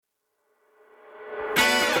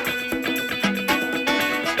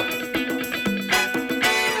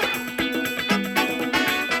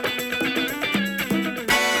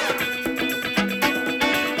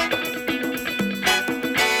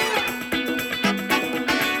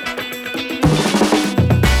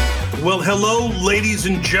Well, hello, ladies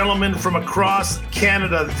and gentlemen from across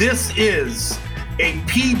Canada. This is a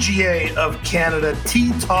PGA of Canada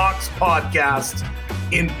Tee Talks podcast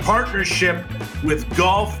in partnership with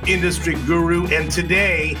Golf Industry Guru. And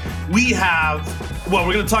today we're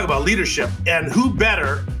going to talk about leadership. And who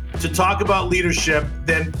better to talk about leadership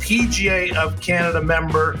than PGA of Canada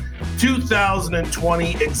member,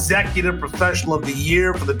 2020 Executive Professional of the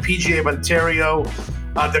Year for the PGA of Ontario,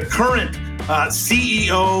 the current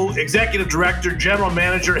CEO, Executive Director, General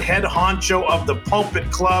Manager, Head Honcho of the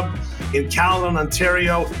Pulpit Club in Caledon,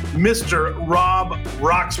 Ontario, Mr. Rob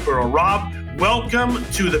Roxburgh. Rob, welcome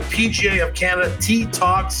to the PGA of Canada Tee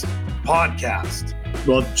Talks podcast.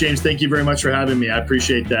 Well, James, thank you very much for having me. I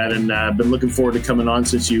appreciate that, and I've been looking forward to coming on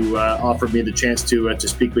since you offered me the chance to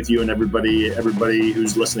speak with you and everybody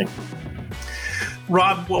who's listening.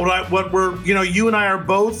 Rob, you and I are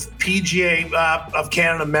both PGA of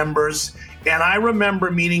Canada members, and I remember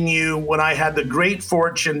meeting you when I had the great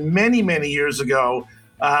fortune many, many years ago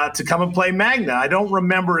to come and play Magna. I don't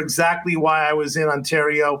remember exactly why I was in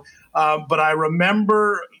Ontario, but I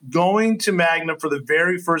remember going to Magna for the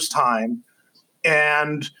very first time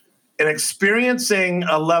and experiencing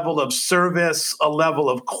a level of service, a level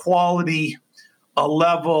of quality, a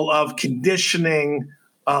level of conditioning,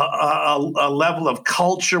 a level of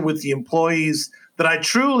culture with the employees that I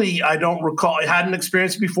don't recall. I hadn't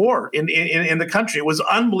experienced before in the country. It was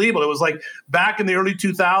unbelievable. It was like back in the early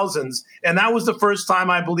 2000s, and that was the first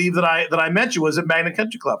time I believe that I met you was at Magna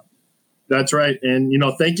Country Club. That's right, and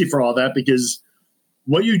thank you for all that, because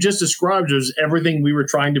what you just described was everything we were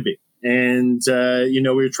trying to be, and we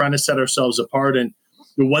were trying to set ourselves apart. And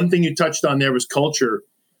the one thing you touched on there was culture.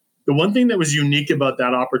 The one thing that was unique about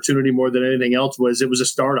that opportunity more than anything else was it was a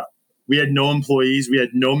startup. We had no employees. We had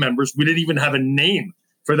no members. We didn't even have a name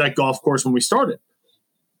for that golf course when we started.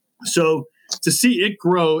 So to see it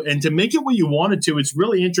grow and to make it what you wanted to, it's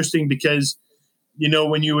really interesting because,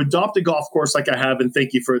 when you adopt a golf course like I have, and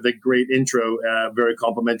thank you for the great intro, very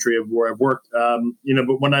complimentary of where I've worked,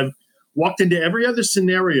 but when I've walked into every other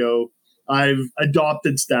scenario, I've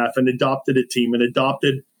adopted staff and adopted a team and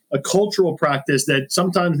adopted a cultural practice that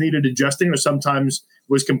sometimes needed adjusting or sometimes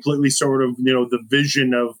was completely sort of, the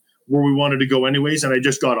vision of where we wanted to go anyways. And I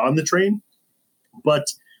just got on the train. But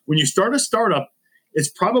when you start a startup, it's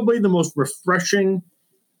probably the most refreshing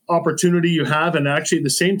opportunity you have. And actually at the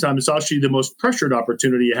same time, it's actually the most pressured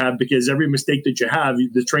opportunity you have, because every mistake that you have,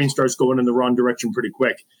 the train starts going in the wrong direction pretty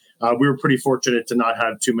quick. We were pretty fortunate to not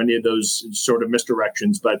have too many of those sort of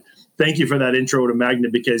misdirections. But thank you for that intro to Magna,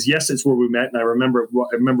 because yes, it's where we met, and I remember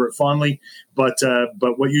it fondly. But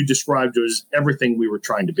what you described was everything we were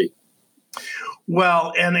trying to be.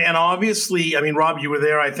 Well, and obviously, I mean, Rob, you were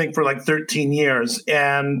there, I think, for like 13 years,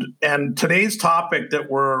 and today's topic that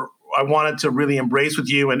I wanted to really embrace with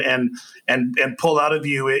you and pull out of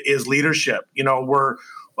you is leadership. We're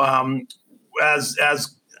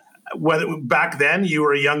whether back then you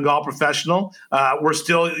were a young golf professional, we're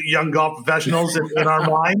still young golf professionals in our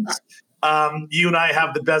minds. You and I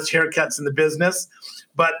have the best haircuts in the business,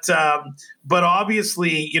 but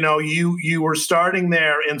obviously, you were starting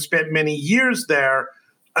there and spent many years there,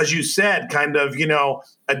 as you said, kind of,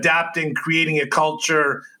 adapting, creating a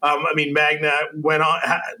culture. Magna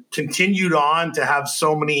continued on to have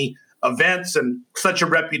so many events and such a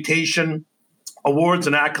reputation, awards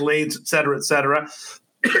and accolades, et cetera, et cetera.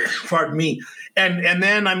 Pardon me. And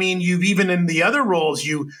then, you've even in the other roles,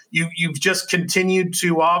 you've just continued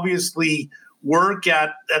to obviously work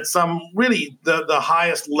at some really the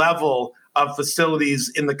highest level of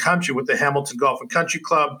facilities in the country with the Hamilton Golf and Country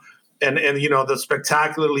Club and the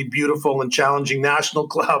spectacularly beautiful and challenging National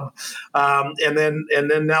Club. And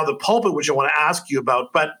then now the Pulpit, which I want to ask you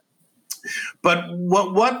about. But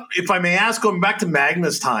what if I may ask, going back to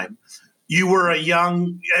Magna's time, you were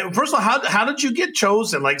first of all, how did you get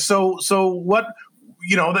chosen? So what,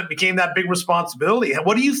 that became that big responsibility?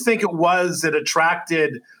 What do you think it was that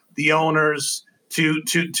attracted the owners to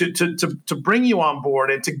bring you on board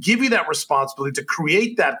and to give you that responsibility, to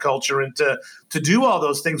create that culture and to do all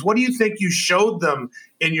those things? What do you think you showed them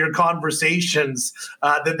in your conversations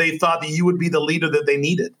that they thought that you would be the leader that they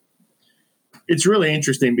needed? It's really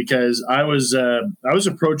interesting because I was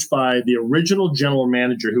approached by the original general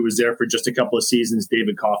manager who was there for just a couple of seasons,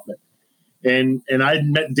 David Kaufman, and I'd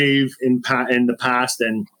met Dave in the past,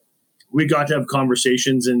 and we got to have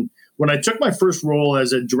conversations. And when I took my first role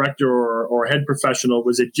as a director or head professional, it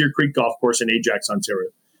was at Deer Creek Golf Course in Ajax,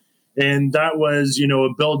 Ontario, and that was a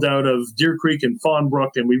build out of Deer Creek and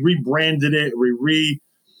Fawnbrook, and we rebranded it, we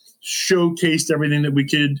showcased everything that we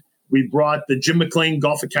could. We brought the Jim McLean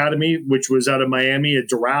Golf Academy, which was out of Miami at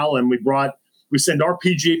Doral, and we brought We send our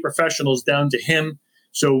PGA professionals down to him.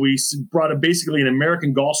 So we brought basically an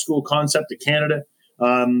American golf school concept to Canada.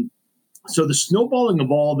 So the snowballing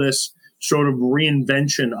of all this sort of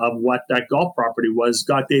reinvention of what that golf property was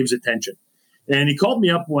got Dave's attention. And he called me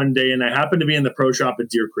up one day, and I happened to be in the pro shop at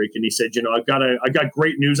Deer Creek, and he said, I got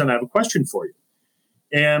great news, and I have a question for you.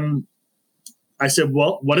 And I said,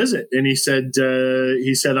 well, what is it? And he said,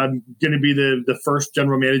 I'm going to be the first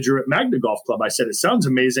general manager at Magna Golf Club. I said, it sounds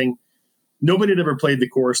amazing. Nobody had ever played the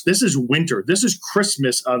course. This is winter. This is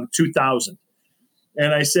Christmas of 2000.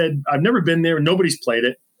 And I said, I've never been there. Nobody's played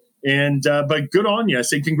it. And but good on you. I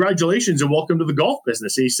said, congratulations and welcome to the golf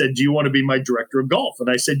business. And he said, do you want to be my director of golf? And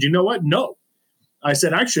I said, you know what? No. I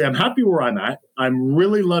said, actually, I'm happy where I'm at. I'm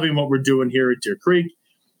really loving what we're doing here at Deer Creek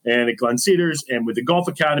and at Glen Cedars and with the Golf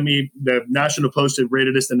Academy. The National Post had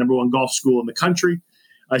rated us the #1 golf school in the country.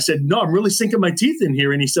 I said, no, I'm really sinking my teeth in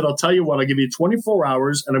here. And he said, I'll tell you what, I'll give you 24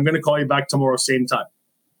 hours and I'm going to call you back tomorrow, same time.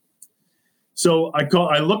 So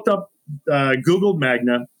I looked up, Googled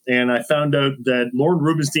Magna, and I found out that Lauren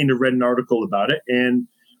Rubenstein had read an article about it. And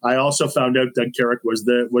I also found out Doug Carrick was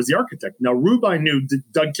the architect. Now, Rube, I knew.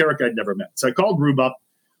 Doug Carrick I'd never met. So I called Rube up.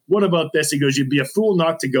 What about this? He goes, you'd be a fool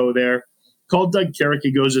not to go there. Called Doug Carrick.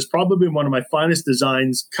 He goes, it's probably one of my finest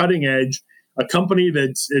designs, cutting edge, a company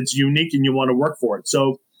it's unique and you want to work for it.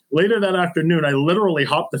 So later that afternoon, I literally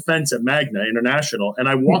hopped the fence at Magna International and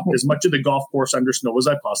I walked as much of the golf course under snow as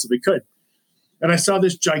I possibly could. And I saw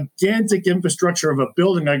this gigantic infrastructure of a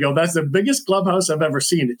building. I go, that's the biggest clubhouse I've ever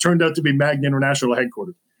seen. It turned out to be Magna International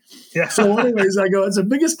headquarters. Yeah. So anyways, I go, it's the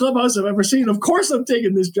biggest clubhouse I've ever seen. Of course I'm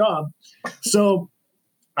taking this job. So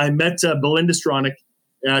I met Belinda Stronach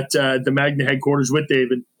at the Magna headquarters with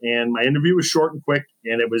David. And my interview was short and quick.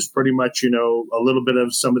 And it was pretty much, a little bit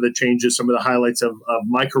of some of the changes, some of the highlights of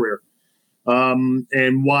my career.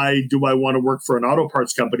 And why do I want to work for an auto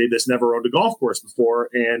parts company that's never owned a golf course before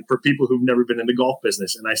and for people who've never been in the golf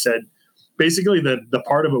business? And I said, basically the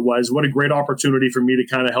part of it was, what a great opportunity for me to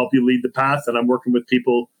kind of help you lead the path. And I'm working with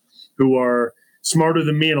people who are smarter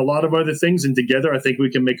than me and a lot of other things. And together, I think we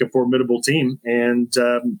can make a formidable team and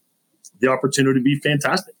the opportunity to be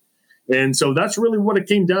fantastic. And so that's really what it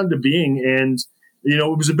came down to being. And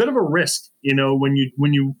it was a bit of a risk, when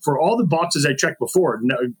you, for all the boxes I checked before,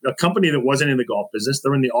 a company that wasn't in the golf business,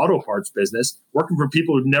 they're in the auto parts business, working for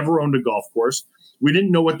people who'd never owned a golf course. We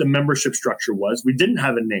didn't know what the membership structure was. We didn't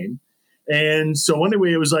have a name. And so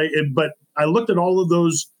anyway, it was but I looked at all of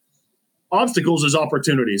those obstacles as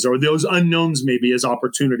opportunities, or those unknowns maybe as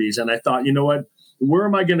opportunities. And I thought, you know what, where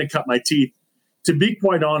am I going to cut my teeth? To be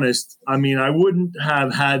quite honest, I wouldn't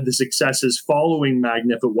have had the successes following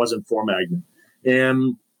Magna if it wasn't for Magna.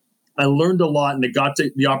 And I learned a lot, and it got to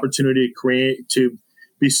the opportunity to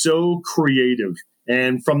be so creative.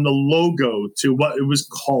 And from the logo to what it was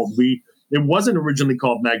called, it wasn't originally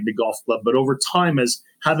called Magna Golf Club, but over time, as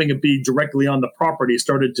having it be directly on the property,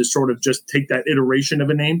 started to sort of just take that iteration of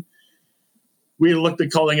a name. We looked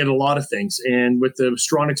at calling it a lot of things, and with the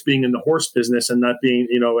Stronachs being in the horse business and that being,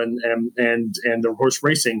 and the horse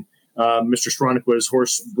racing. Mr. Stronach was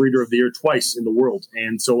horse breeder of the year twice in the world.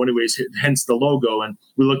 And so anyways, hence the logo. And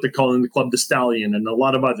we looked at calling the club the Stallion and a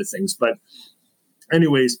lot of other things. But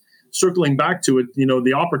anyways, circling back to it,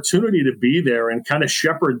 the opportunity to be there and kind of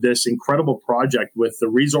shepherd this incredible project with the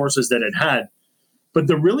resources that it had. But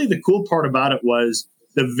the cool part about it was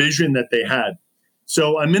the vision that they had.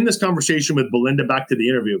 So I'm in this conversation with Belinda, back to the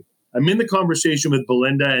interview. I'm in the conversation with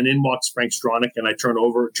Belinda, and in walks Frank Stronach, and I turn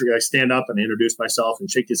over, I stand up and I introduce myself and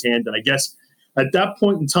shake his hand. And I guess at that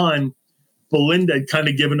point in time, Belinda had kind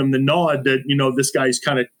of given him the nod that, this guy's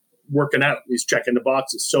kind of working out. He's checking the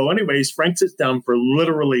boxes. So anyways, Frank sits down for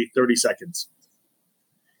literally 30 seconds.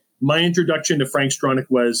 My introduction to Frank Stronach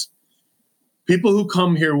was, people who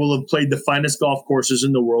come here will have played the finest golf courses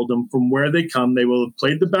in the world, and from where they come, they will have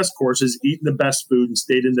played the best courses, eaten the best food, and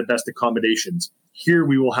stayed in the best accommodations. Here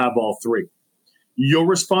we will have all three. Your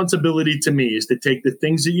responsibility to me is to take the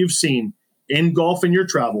things that you've seen in golf in your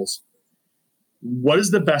travels. What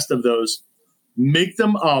is the best of those? Make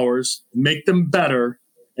them ours, make them better,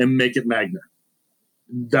 and make it Magna.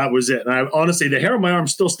 That was it. And honestly, the hair on my arm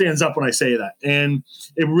still stands up when I say that. And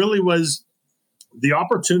it really was the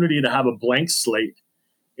opportunity to have a blank slate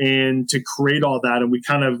and to create all that. And we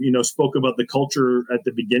kind of, spoke about the culture at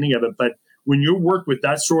the beginning of it. But when you work with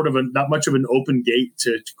that sort of that much of an open gate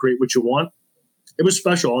to create what you want, it was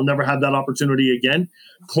special. I'll never have that opportunity again.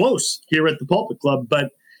 Close here at the Pulpit Club,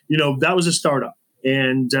 but that was a startup,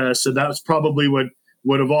 and so that was probably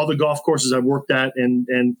what of all the golf courses I've worked at,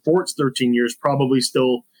 and for its 13 years, probably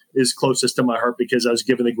still is closest to my heart because I was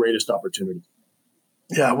given the greatest opportunity.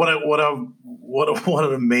 Yeah, what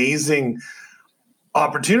an amazing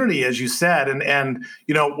opportunity, as you said. And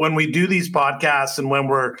when we do these podcasts and when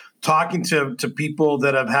we're talking to people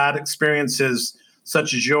that have had experiences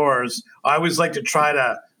such as yours, I always like to try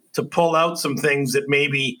to pull out some things that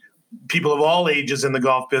maybe people of all ages in the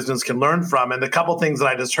golf business can learn from. And the couple things that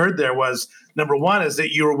I just heard there was, number one is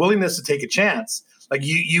that your willingness to take a chance. Like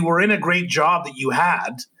you were in a great job that you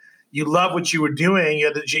had. You love what you were doing.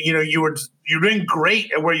 You're doing great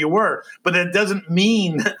at where you were, but that doesn't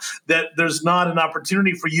mean that there's not an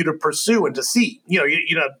opportunity for you to pursue and to see.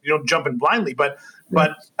 You don't jump in blindly, but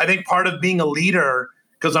I think part of being a leader,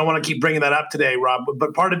 because I want to keep bringing that up today, Rob.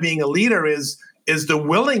 But part of being a leader is the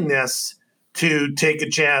willingness to take a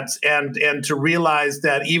chance and to realize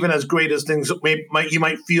that even as great as things you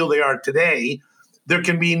might feel they are today, there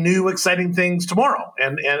can be new exciting things tomorrow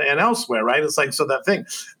and elsewhere, right? It's like, so that thing.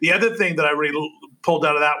 The other thing that I really pulled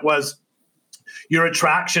out of that was your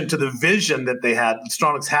attraction to the vision that they had,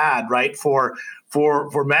 Stronach had, right, for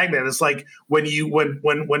Magnet. It's like when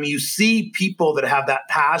you see people that have that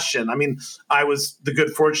passion. I mean, I was the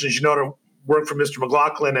good fortune, as you know, to work for Mr.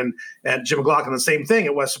 McLaughlin and Jim McLaughlin, the same thing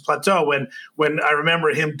at Western Plateau. When I remember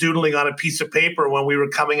him doodling on a piece of paper when we were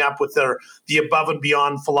coming up with the above and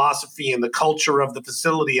beyond philosophy and the culture of the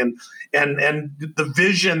facility and the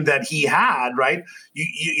vision that he had, right?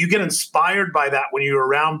 You get inspired by that when you're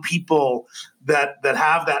around people that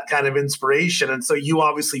have that kind of inspiration. And so you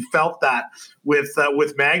obviously felt that with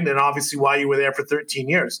Magnet, obviously while you were there for 13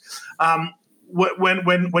 years.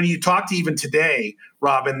 When you talk to even today,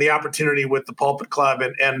 Robin, the opportunity with the Pulpit Club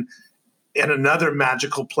and another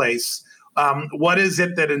magical place, what is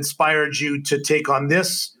it that inspired you to take on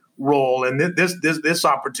this role and this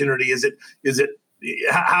opportunity? Is it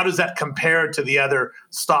how does that compare to the other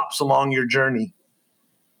stops along your journey?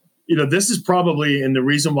 This is probably, and the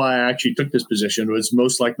reason why I actually took this position was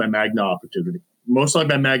most like my Magna opportunity, most like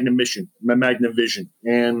my Magna mission, my Magna vision,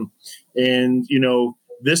 and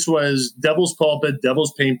this was Devil's Pulpit,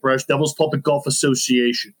 Devil's Paintbrush, Devil's Pulpit Golf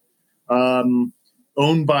Association,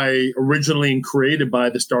 owned by, originally and created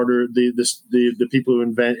by the starter, the people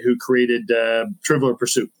who created Trivial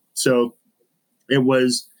Pursuit. So it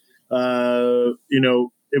was,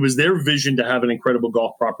 it was their vision to have an incredible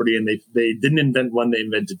golf property, and they didn't invent one; they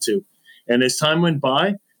invented two. And as time went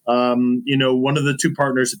by, one of the two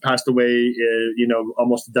partners had passed away,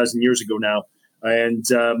 almost a dozen years ago now. And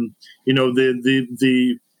for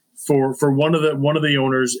one of the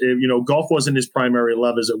owners, golf wasn't his primary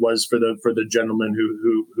love as it was for the gentleman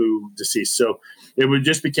who deceased. So it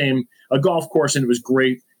just became a golf course, and it was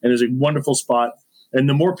great, and it was a wonderful spot. And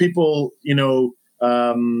the more people,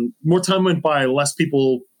 more time went by, less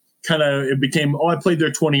people it became, I played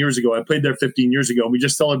there 20 years ago. I played there 15 years ago. And we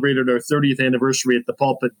just celebrated our 30th anniversary at the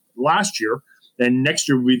Pulpit last year. And next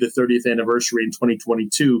year will be the 30th anniversary in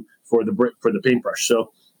 2022 for the Paintbrush.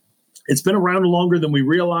 So it's been around longer than we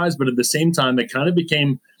realized, but at the same time, it kind of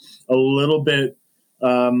became a little bit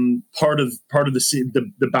part of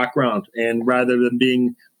the background. And rather than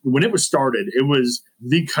being, when it was started, it was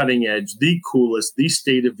the cutting edge, the coolest, the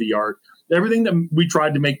state of the art, everything that we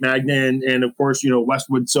tried to make Magna and of course,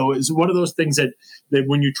 Westwood. So it's one of those things that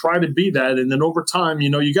when you try to be that, and then over time,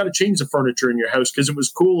 you got to change the furniture in your house because it was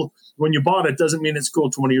cool when you bought it, doesn't mean it's cool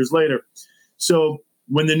 20 years later. So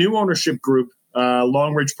when the new ownership group,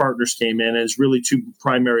 Long Ridge Partners, came in as really two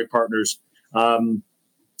primary partners, I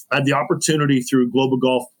had the opportunity through Global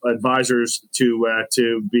Golf Advisors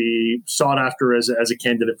to be sought after as a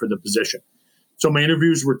candidate for the position. So my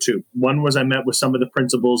interviews were two. One was I met with some of the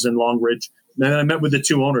principals in Long Ridge, and then I met with the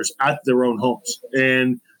two owners at their own homes.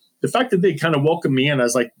 And the fact that they kind of welcomed me in, I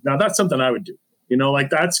was like, now that's something I would do.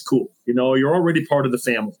 That's cool. You're already part of the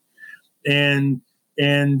family. And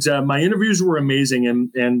my interviews were amazing.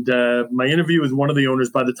 And my interview with one of the owners,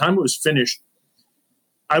 by the time it was finished,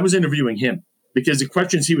 I was interviewing him because the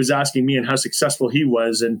questions he was asking me and how successful he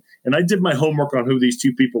was. And I did my homework on who these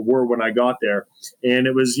two people were when I got there. And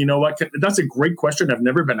it was, that's a great question. I've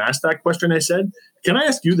never been asked that question. I said, can I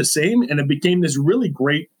ask you the same? And it became this really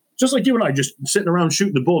great, just like you and I just sitting around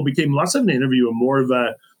shooting the bull, it became less of an interview and more of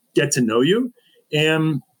a get to know you.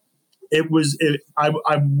 And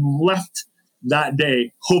I left that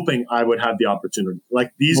day hoping I would have the opportunity.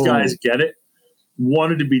 Like, these guys get it,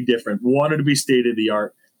 wanted to be different, wanted to be state of the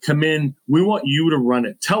art. Come in. We want you to run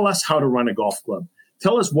it. Tell us how to run a golf club.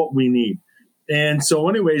 Tell us what we need. And so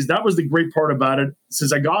anyways, that was the great part about it.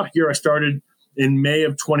 Since I got here, I started in May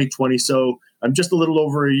of 2020. So I'm just a little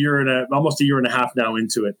over almost a year and a half now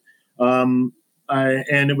into it. And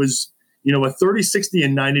it was, a 30, 60,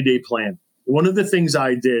 and 90-day plan. One of the things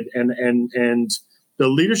I did, and the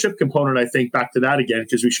leadership component, I think back to that again,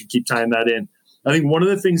 because we should keep tying that in. I think one of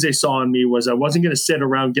the things they saw in me was I wasn't going to sit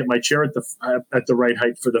around, get my chair at the right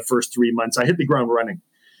height for the first 3 months. I hit the ground running.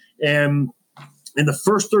 And in the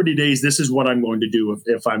first 30 days, this is what I'm going to do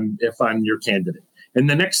if I'm your candidate. And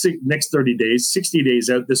the next 30 days, 60 days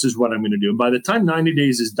out, this is what I'm going to do. And by the time 90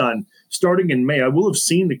 days is done, starting in May, I will have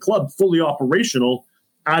seen the club fully operational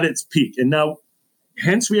at its peak. And now,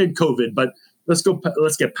 hence we had COVID, but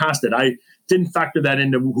let's get past it. I didn't factor that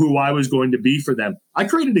into who I was going to be for them. I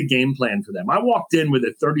created a game plan for them. I walked in with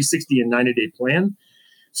a 30, 60, and 90-day plan.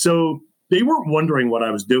 So they weren't wondering what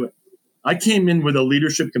I was doing. I came in with a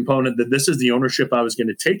leadership component that this is the ownership I was going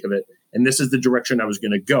to take of it, and this is the direction I was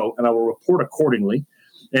going to go, and I will report accordingly.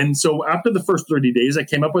 And so after the first 30 days, I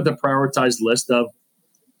came up with a prioritized list of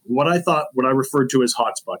what I referred to as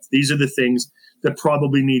hotspots. These are the things that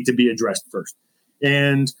probably need to be addressed first.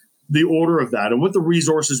 And the order of that and what the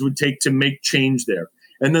resources would take to make change there.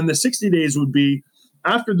 And then the 60 days would be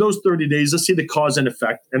after those 30 days, let's see the cause and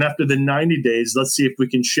effect. And after the 90 days, let's see if we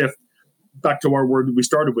can shift back to our word we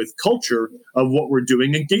started with, culture of what we're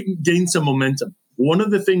doing and gain some momentum. One of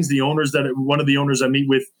the things one of the owners I meet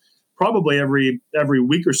with probably every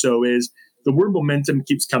week or so is the word momentum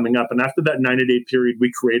keeps coming up. And after that 90-day period, we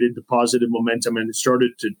created the positive momentum and it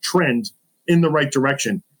started to trend in the right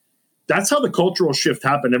direction. That's how the cultural shift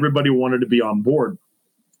happened. Everybody wanted to be on board.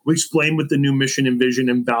 We explained what the new mission and vision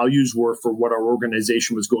and values were for what our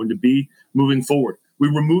organization was going to be moving forward. We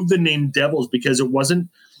removed the name Devils because it wasn't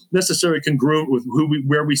necessarily congruent with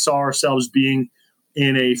where we saw ourselves being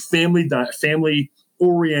in a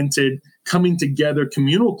family-oriented, coming together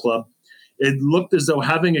communal club. It looked as though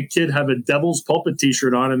having a kid have a Devil's Pulpit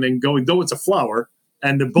T-shirt on and then going, though it's a flower,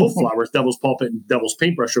 and they're both flowers, Devil's Pulpit and Devil's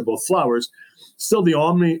Paintbrush are both flowers. Still, the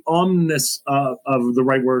omness of the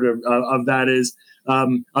right word of that is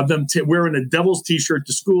of them wearing a Devil's T-shirt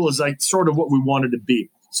to school is like sort of what we wanted to be.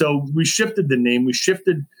 So we shifted the name. We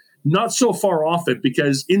shifted not so far off it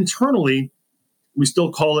because internally we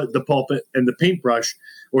still call it the pulpit and the paintbrush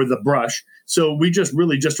or the brush. So we just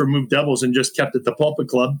removed Devils and just kept it the Pulpit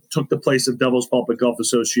Club, took the place of Devil's Pulpit Golf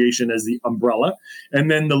Association as the umbrella,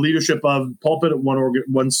 and then the leadership of Pulpit at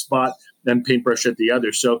one spot, then Paintbrush at the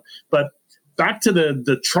other. So, but back to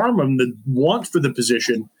the charm of the want for the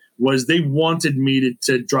position was they wanted me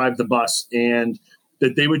to drive the bus and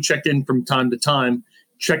that they would check in from time to time,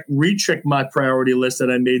 recheck my priority list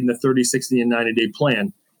that I made in the 30, 60, and 90-day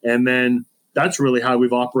plan. And then that's really how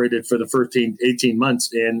we've operated for the 18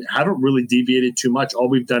 months and haven't really deviated too much. All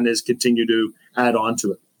we've done is continue to add on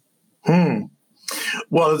to it.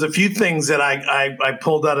 Well, there's a few things that I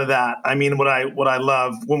pulled out of that. I mean, what I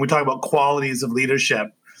love when we talk about qualities of leadership,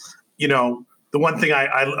 the one thing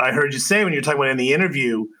I heard you say when you're talking about in the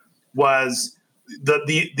interview was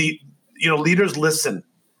the leaders listen.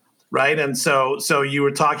 Right. And so you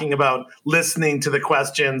were talking about listening to the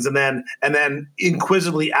questions and then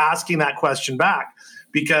inquisitively asking that question back,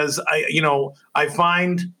 because I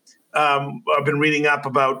find I've been reading up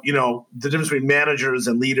about, the difference between managers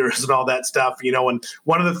and leaders and all that stuff, and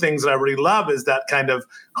one of the things that I really love is that kind of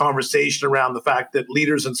conversation around the fact that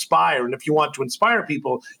leaders inspire. And if you want to inspire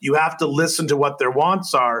people, you have to listen to what their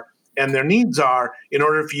wants are and their needs are in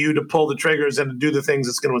order for you to pull the triggers and to do the things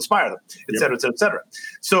that's going to inspire them, et cetera, et cetera, et cetera.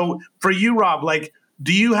 So for you, Rob,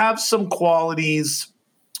 do you have some qualities,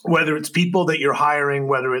 whether it's people that you're hiring,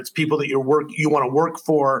 whether it's people that you want to work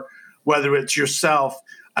for, whether it's yourself?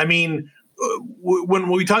 I mean, when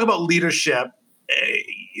we talk about leadership,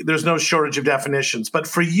 there's no shortage of definitions. But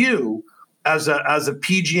for you, as a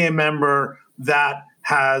PGA member that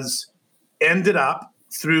has ended up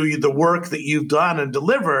through the work that you've done and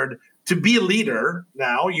delivered to be a leader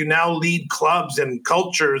now, you now lead clubs and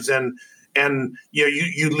cultures and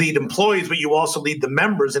you lead employees, but you also lead the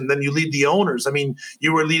members and then you lead the owners. I mean,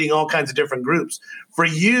 you were leading all kinds of different groups. For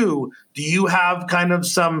you, do you have kind of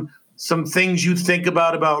some things you think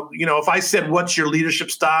about, if I said, what's your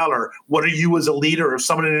leadership style or what are you as a leader? Or if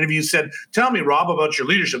someone in an interview said, tell me, Rob, about your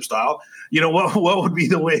leadership style, what would be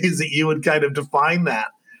the ways that you would kind of define that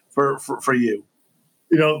for you?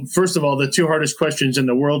 First of all, the two hardest questions in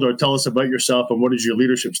the world are tell us about yourself and what is your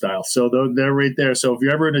leadership style. So they're right there. So if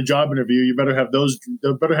you're ever in a job interview, you better have those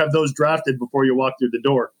drafted before you walk through the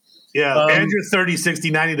door. Yeah. And your 30,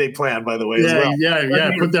 60, 90-day plan, by the way. Yeah. As well.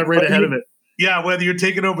 Yeah. Put that right ahead of it. Yeah. Whether you're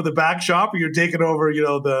taking over the back shop or you're taking over,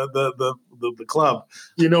 the club.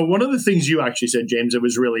 One of the things you actually said, James, that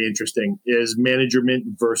was really interesting is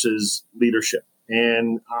management versus leadership.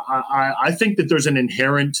 And I think that there's an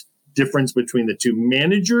inherent difference between the two.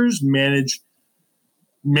 Managers manage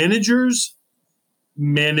the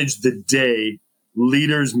day.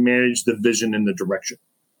 Leaders manage the vision and the direction.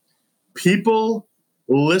 People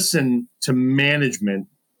listen to management,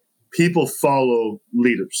 people follow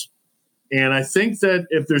leaders. And I think that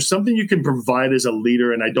if there's something you can provide as a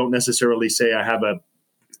leader, and I don't necessarily say I have a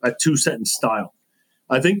 2-sentence style,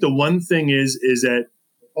 I think the one thing is that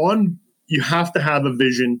you have to have a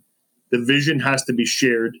vision. The vision has to be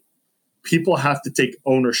shared. People have to take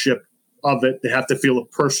ownership of it. They have to feel a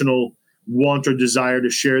personal want or desire to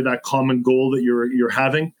share that common goal that you're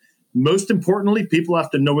having. Most importantly, people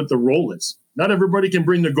have to know what the role is. Not everybody can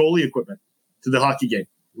bring their goalie equipment to the hockey game,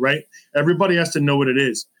 right? Everybody has to know what it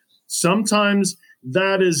is. Sometimes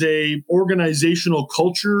that is a organizational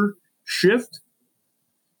culture shift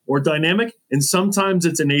or dynamic, and sometimes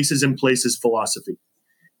it's an aces in places philosophy.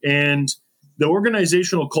 And the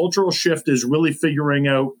organizational cultural shift is really figuring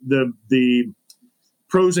out the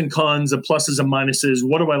pros and cons, the pluses and minuses.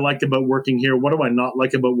 What do I like about working here? What do I not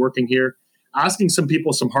like about working here? Asking some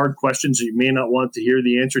people some hard questions that you may not want to hear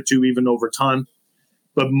the answer to even over time.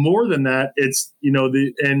 But more than that, it's,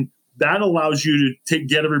 and that allows you to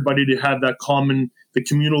get everybody to have that the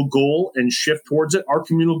communal goal and shift towards it. Our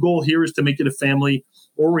communal goal here is to make it a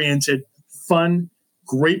family-oriented, fun,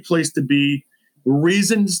 great place to be.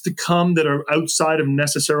 Reasons to come that are outside of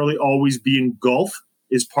necessarily always being golf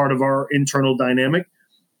is part of our internal dynamic.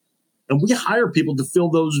 And we hire people to fill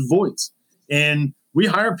those voids. And we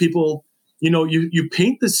hire people, you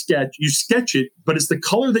paint the sketch, you sketch it, but it's the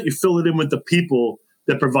color that you fill it in with the people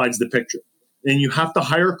that provides the picture. And you have to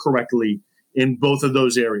hire correctly in both of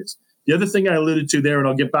those areas. The other thing I alluded to there, and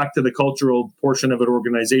I'll get back to the cultural portion of it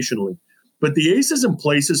organizationally, but the aces in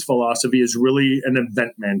places philosophy is really an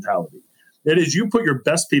event mentality. It is you put your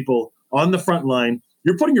best people on the front line.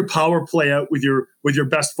 You're putting your power play out with your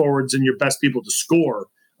best forwards and your best people to score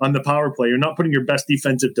on the power play. You're not putting your best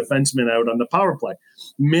defensive defenseman out on the power play.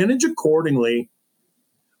 Manage accordingly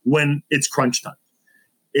when it's crunch time.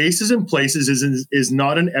 Aces in places is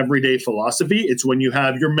not an everyday philosophy. It's when you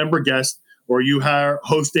have your member guest or you are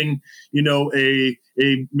hosting, maybe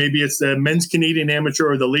it's the men's Canadian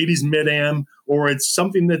amateur or the ladies mid-am, or it's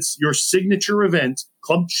something that's your signature event,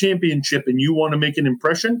 club championship, and you want to make an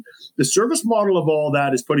impression. The service model of all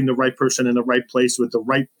that is putting the right person in the right place with the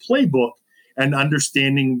right playbook and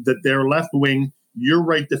understanding that their left wing, your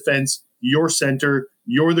right defense, your center,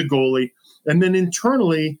 you're the goalie. And then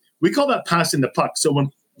internally, we call that passing the puck. So when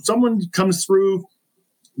someone comes through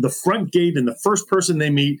the front gate and the first person they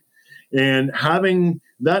meet, and having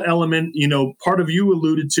that element, part of you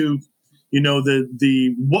alluded to,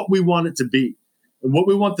 the what we want it to be and what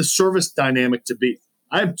we want the service dynamic to be.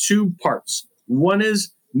 I have 2 parts. One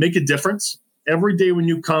is make a difference. Every day when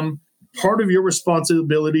you come, part of your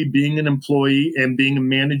responsibility being an employee and being a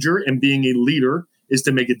manager and being a leader is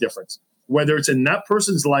to make a difference. Whether it's in that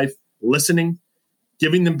person's life, listening,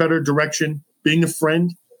 giving them better direction, being a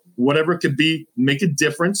friend, whatever it could be, make a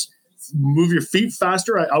difference. Move your feet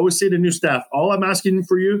faster. I always say to new staff, all I'm asking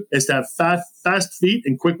for you is to have fast feet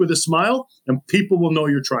and quick with a smile, and people will know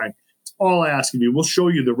you're trying. It's all I ask of you. We'll show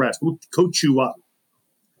you the rest. We'll coach you up.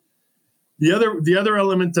 The other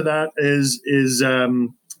element to that is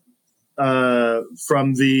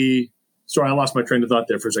from the. Sorry, I lost my train of thought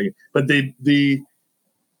there for a second. But the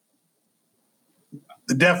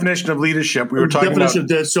definition of leadership we were talking about.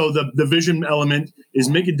 So the vision element is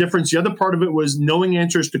make a difference. The other part of it was knowing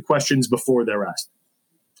answers to questions before they're asked.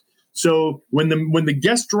 So when the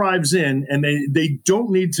guest drives in and they don't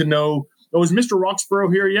need to know, is Mr.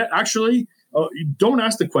 Roxborough here yet? Actually, don't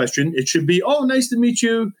ask the question. It should be, nice to meet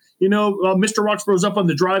you. Mr. Roxborough's up on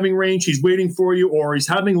the driving range. He's waiting for you, or he's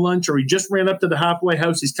having lunch, or he just ran up to the halfway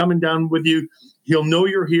house. He's coming down with you. He'll know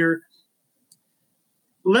you're here.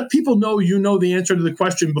 Let people know you know the answer to the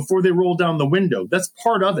question before they roll down the window. That's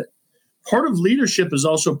part of it. Part of leadership is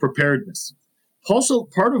also preparedness. Also,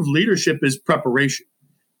 part of leadership is preparation.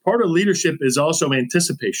 Part of leadership is also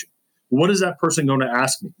anticipation. What is that person going to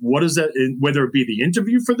ask me? What is that, whether it be the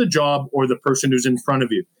interview for the job or the person who's in front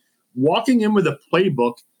of you? Walking in with a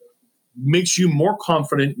playbook makes you more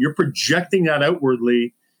confident. You're projecting that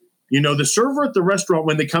outwardly. The server at the restaurant,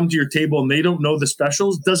 when they come to your table and they don't know the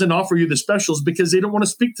specials, doesn't offer you the specials because they don't want to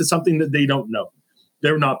speak to something that they don't know.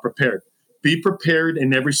 They're not prepared. Be prepared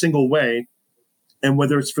in every single way. And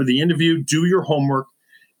whether it's for the interview, do your homework,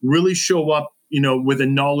 really show up, with a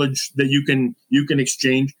knowledge that you can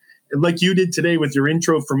exchange. And like you did today with your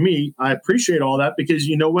intro for me, I appreciate all that because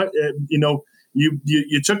you know what,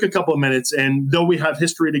 you took a couple of minutes, and though we have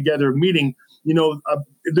history together of meeting,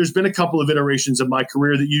 there's been a couple of iterations of my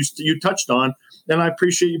career that you touched on, and I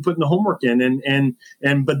appreciate you putting the homework in.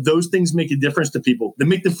 But those things make a difference to people. They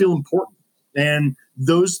make them feel important, and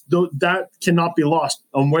that cannot be lost.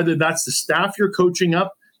 On whether that's the staff you're coaching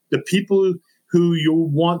up, the people who you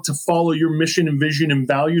want to follow your mission and vision and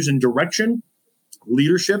values and direction,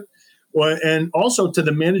 leadership, and also to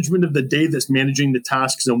the management of the day that's managing the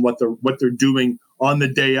tasks and what they're doing on the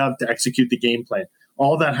day of to execute the game plan.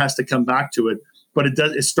 All that has to come back to it, but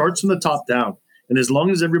it starts from the top down. And as long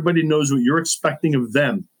as everybody knows what you're expecting of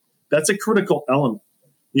them, that's a critical element.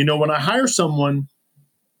 When I hire someone,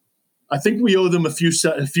 I think we owe them a few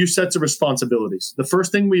sets of responsibilities. The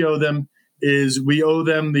first thing we owe them is we owe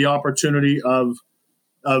them the opportunity of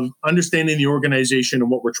understanding the organization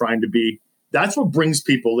and what we're trying to be. That's what brings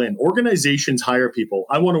people in. Organizations hire people.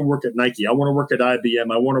 I want to work at Nike. I want to work at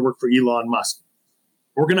IBM. I want to work for Elon Musk.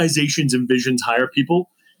 Organizations and visions hire people.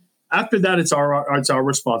 After that, it's our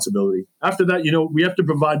responsibility. After that, we have to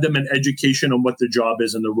provide them an education on what their job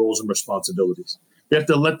is and the roles and responsibilities. We have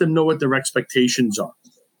to let them know what their expectations are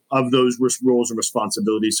of those roles and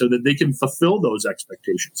responsibilities so that they can fulfill those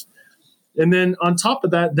expectations. And then on top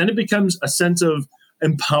of that, then it becomes a sense of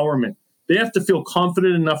empowerment. They have to feel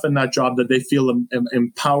confident enough in that job that they feel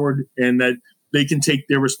empowered and that they can take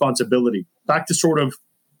their responsibility. Back to sort of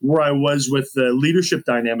where I was with the leadership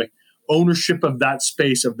dynamic, ownership of that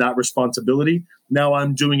space, of that responsibility. Now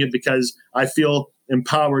I'm doing it because I feel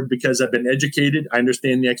empowered because I've been educated. I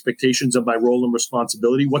understand the expectations of my role and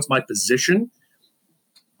responsibility. What's my position?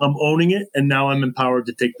 I'm owning it, and now I'm empowered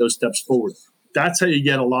to take those steps forward. That's how you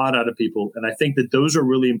get a lot out of people. And I think that those are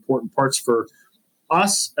really important parts for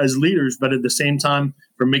us as leaders, but at the same time,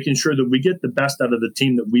 for making sure that we get the best out of the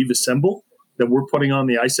team that we've assembled, that we're putting on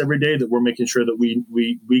the ice every day, that we're making sure that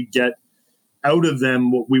we get out of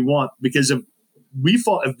them what we want. Because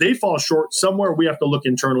if they fall short somewhere, we have to look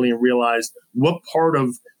internally and realize what part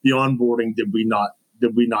of the onboarding did we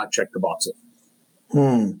not check the box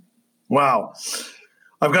of. Wow.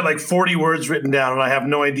 I've got like 40 words written down, and I have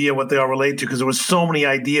no idea what they all relate to because there was so many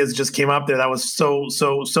ideas just came up there. That was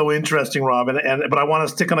so interesting, Rob. But I want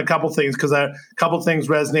to stick on a couple things because a couple things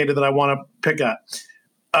resonated that I want to pick up.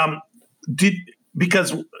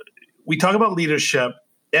 Because we talk about leadership,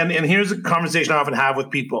 and here's a conversation I often have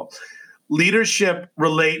with people. Leadership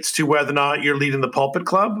relates to whether or not you're leading the pulpit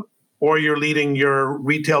club or you're leading your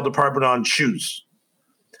retail department on shoes.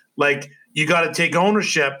 Like, you got to take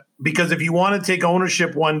ownership, because if you want to take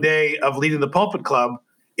ownership one day of leading the pulpit club,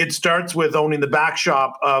 it starts with owning the back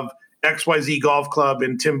shop of XYZ Golf Club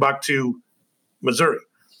in Timbuktu, Missouri.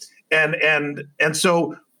 And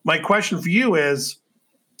so my question for you is,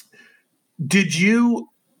 did you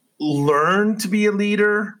learn to be a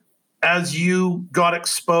leader as you got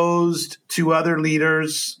exposed to other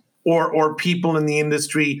leaders or people in the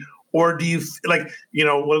industry, or do you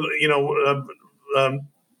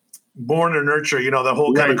born or nurture, the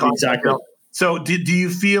whole kind of concept. Exactly. So do you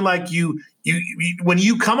feel like you when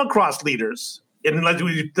you come across leaders, and let's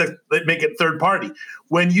make it third party,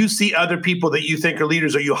 when you see other people that you think are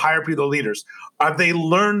leaders, or you hire people leaders, have they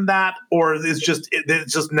learned that, or it's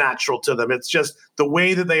just natural to them? It's just the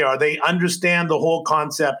way that they are. They understand the whole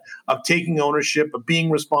concept of taking ownership, of being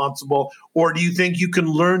responsible, or do you think you can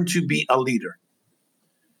learn to be a leader?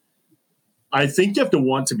 I think you have to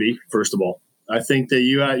want to be, first of all. I think that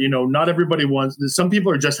not everybody wants. Some people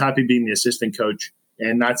are just happy being the assistant coach,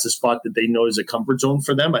 and that's the spot that they know is a comfort zone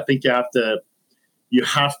for them. I think you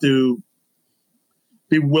have to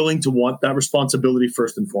be willing to want that responsibility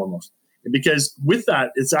first and foremost, because with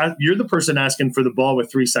that, you're the person asking for the ball with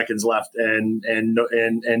 3 seconds left and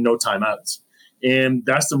no timeouts, and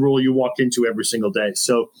that's the role you walk into every single day.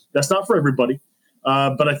 So that's not for everybody,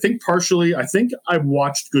 but I think partially, I've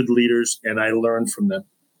watched good leaders and I learned from them,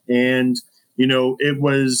 and. I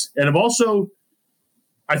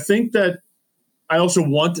think that I also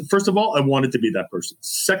first of all, I wanted to be that person.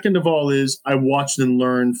 Second of all is I watched and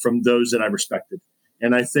learned from those that I respected.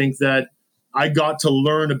 And I think that I got to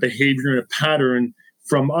learn a behavior and a pattern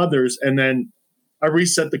from others. And then I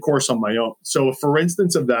reset the course on my own. So for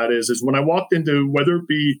instance of that is when I walked into, whether it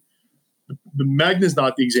be the Magna's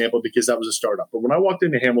not the example because that was a startup, but when I walked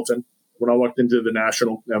into Hamilton, when I walked into the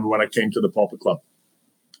National, and when I came to the Pulpit Club,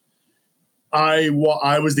 I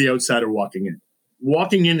was the outsider walking in.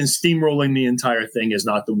 Walking in and steamrolling the entire thing is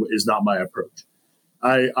not my approach.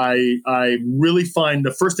 I really find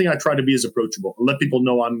the first thing I try to be is approachable. Let people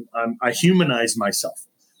know I humanize myself,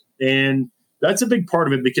 and that's a big part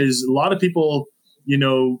of it because a lot of people,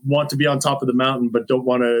 want to be on top of the mountain, but don't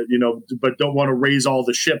want to raise all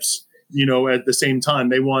the ships, at the same time.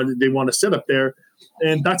 They want to sit up there.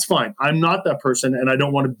 And that's fine. I'm not that person, and I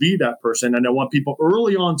don't want to be that person. And I want people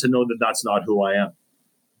early on to know that that's not who I am.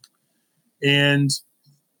 And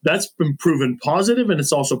that's been proven positive, and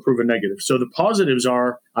it's also proven negative. So the positives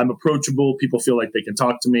are I'm approachable. People feel like they can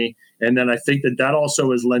talk to me. And then I think that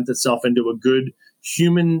also has lent itself into a good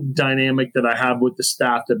human dynamic that I have with the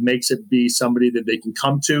staff that makes it be somebody that they can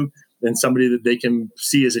come to and somebody that they can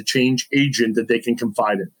see as a change agent that they can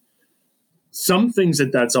confide in. Some things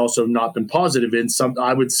that's also not been positive in some,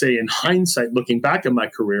 I would say in hindsight, looking back at my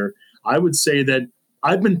career, I would say that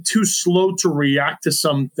I've been too slow to react to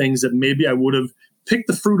some things that maybe I would have picked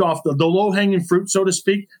the fruit off the low-hanging fruit, so to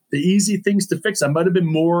speak, the easy things to fix. I might have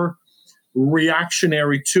been more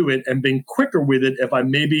reactionary to it and been quicker with it if I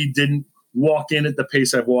maybe didn't walk in at the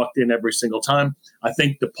pace I've walked in every single time. I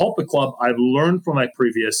think the Pulpit Club, I've learned from my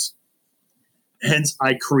previous, hence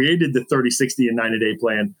I created the 30, 60, and 90-day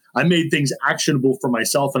plan. I made things actionable for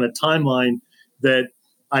myself on a timeline that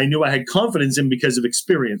I knew I had confidence in because of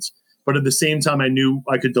experience, but at the same time, I knew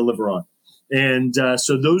I could deliver on. And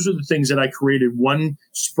so those are the things that I created. One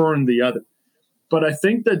spurned the other. But I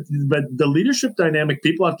think that the leadership dynamic,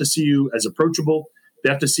 people have to see you as approachable. They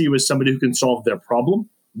have to see you as somebody who can solve their problem,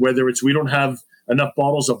 whether it's we don't have enough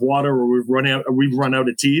bottles of water or we've run out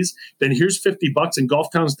of teas. Then here's $50 and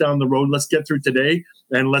Golf Town's down the road. Let's get through today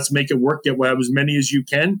and let's make it work. Get as many as you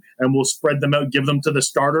can, and we'll spread them out, give them to the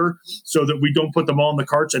starter so that we don't put them all in the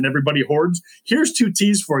carts and everybody hoards. Here's 2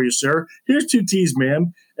 teas for you, sir. Here's 2 teas,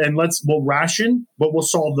 ma'am. And we'll ration, but we'll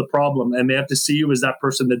solve the problem. And they have to see you as that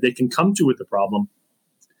person that they can come to with the problem,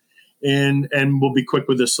 and we'll be quick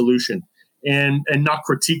with the solution and not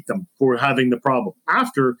critique them for having the problem.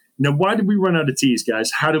 After, now, why did we run out of teas, guys?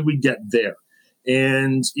 How did we get there?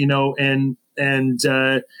 And,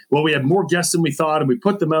 well, we had more guests than we thought, and we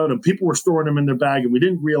put them out, and people were storing them in their bag, and we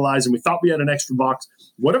didn't realize, and we thought we had an extra box.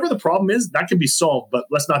 Whatever the problem is, that can be solved, but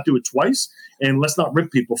let's not do it twice, and let's not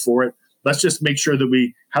rip people for it. Let's just make sure that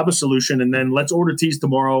we have a solution, and then let's order teas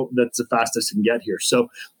tomorrow. That's the fastest I can get here.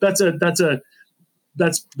 So that's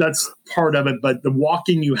part of it. But the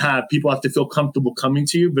walking you have, people have to feel comfortable coming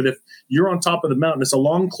to you. But if you're on top of the mountain, it's a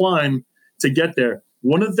long climb to get there.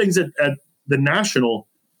 One of the things at the National,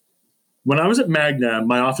 when I was at Magna,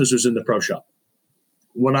 my office was in the pro shop.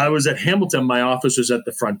 When I was at Hamilton, my office was at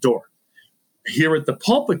the front door. Here at the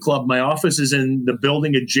Pulpit Club, my office is in the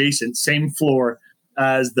building adjacent, same floor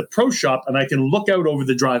as the pro shop, and I can look out over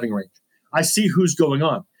the driving range. I see who's going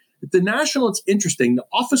on. At the National, it's interesting. The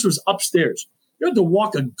office was upstairs. You had to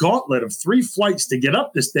walk a gauntlet of 3 flights to get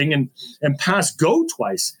up this thing and pass go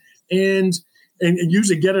twice and use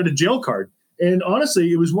a get out of jail card. And honestly,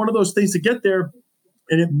 it was one of those things to get there,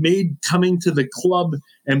 and it made coming to the club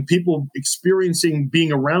and people experiencing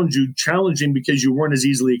being around you challenging because you weren't as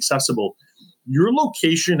easily accessible. Your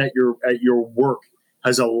location at your work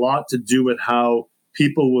has a lot to do with how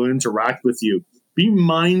people will interact with you. Be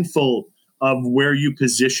mindful of where you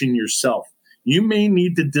position yourself. You may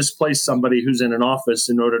need to displace somebody who's in an office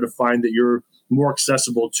in order to find that you're more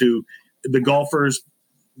accessible to the golfers,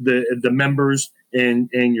 the members, and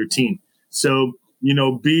your team. So,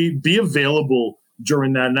 be available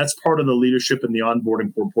during that. And that's part of the leadership and the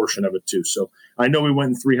onboarding portion of it too. So I know we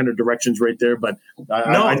went in 300 directions right there, but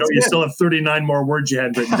I know you still have 39 more words you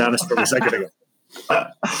had written down a second ago.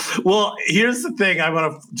 Well, here's the thing. I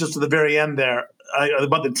want to just to the very end there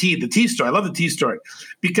about the tea story. I love the tea story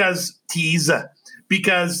because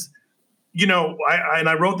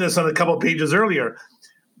I wrote this on a couple of pages earlier.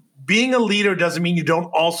 Being a leader doesn't mean you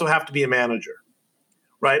don't also have to be a manager,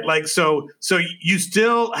 right? Like, so you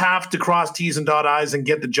still have to cross T's and dot I's and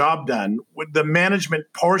get the job done. With the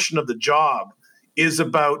management portion of the job is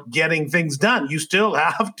about getting things done. You still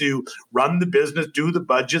have to run the business, do the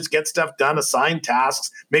budgets, get stuff done, assign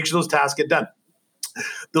tasks, make sure those tasks get done.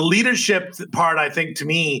 The leadership part, I think, to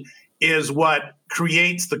me, is what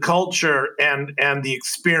creates the culture and the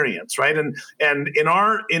experience, right? And in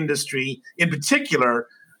our industry in particular,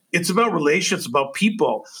 it's about relationships, about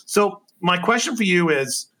people. So my question for you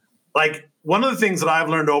is, like, one of the things that I've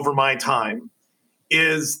learned over my time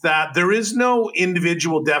is that there is no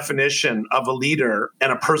individual definition of a leader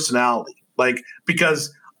and a personality. Like,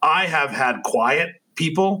 because I have had quiet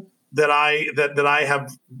people that I have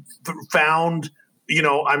found,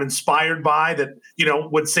 I'm inspired by, that,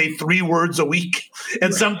 would say 3 words a week.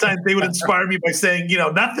 And sometimes they would inspire me by saying,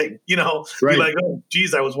 nothing, Right. Be like, oh,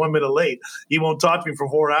 geez, I was 1 minute late. He won't talk to me for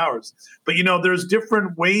 4 hours. But, there's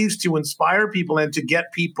different ways to inspire people and to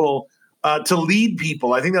get people to lead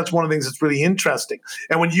people. I think that's one of the things that's really interesting.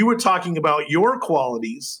 And when you were talking about your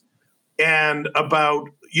qualities and about,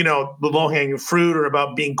 the low-hanging fruit or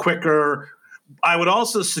about being quicker, I would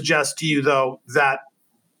also suggest to you, though, that,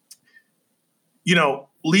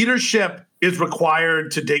 leadership is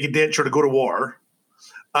required to dig a ditch or to go to war.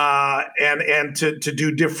 and to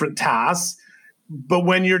do different tasks. But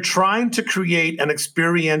when you're trying to create an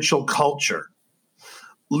experiential culture,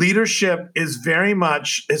 leadership is very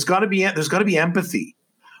much, there's got to be empathy.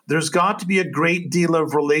 There's got to be a great deal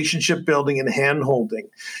of relationship building and hand-holding.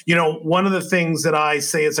 One of the things that I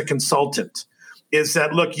say as a consultant is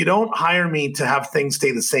that, look, you don't hire me to have things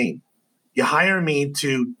stay the same. You hire me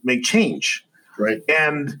to make change. Right.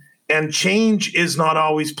 And change is not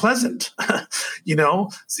always pleasant.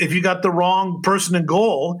 If you got the wrong person in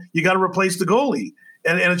goal, you got to replace the goalie.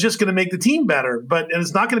 And it's just going to make the team better. And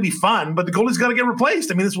it's not going to be fun, but the goalie's got to get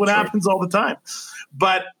replaced. I mean, this is what happens all the time.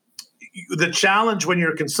 But the challenge when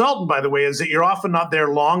you're a consultant, by the way, is that you're often not there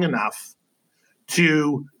long enough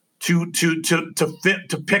to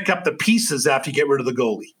pick up the pieces after you get rid of the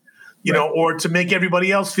goalie. Or to make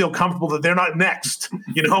everybody else feel comfortable that they're not next,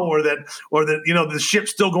 or that the ship's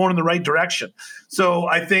still going in the right direction. So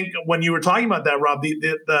I think when you were talking about that, Rob,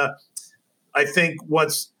 I think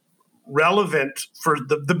what's relevant for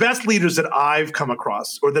the best leaders that I've come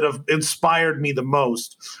across or that have inspired me the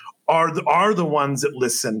most are the ones that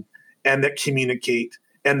listen and that communicate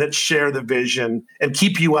and that share the vision and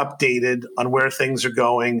keep you updated on where things are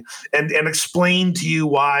going and explain to you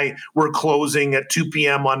why we're closing at 2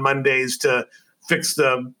 p.m. on Mondays to fix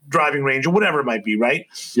the driving range or whatever it might be, right?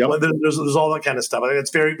 Yep. Well, there's all that kind of stuff. I think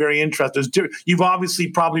it's very, very interesting. You've obviously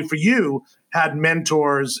probably for you had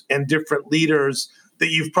mentors and different leaders that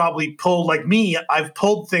you've probably pulled, like me, I've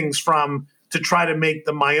pulled things from to try to make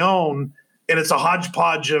them my own. And it's a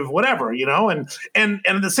hodgepodge of whatever, and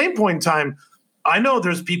at the same point in time, I know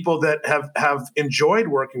there's people that have enjoyed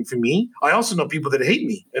working for me. I also know people that hate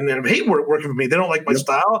me and hate working for me. They don't like my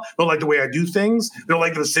style, don't like the way I do things, they don't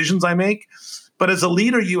like the decisions I make. But as a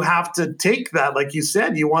leader, you have to take that, like you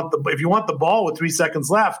said, if you want the ball with 3 seconds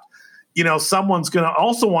left, someone's going to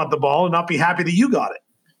also want the ball and not be happy that you got it.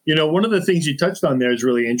 One of the things you touched on there is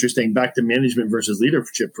really interesting. Back to management versus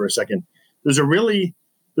leadership for a second. There's a word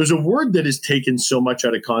that is taken so much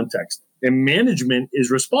out of context, and management is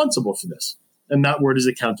responsible for this. And that word is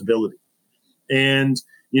accountability. And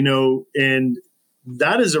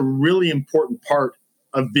that is a really important part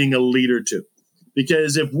of being a leader too.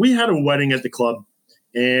 Because if we had a wedding at the club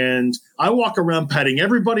and I walk around patting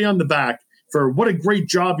everybody on the back for what a great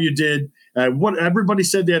job you did, what everybody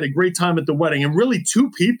said they had a great time at the wedding, and really 2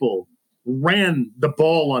 people ran the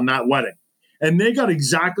ball on that wedding, and they got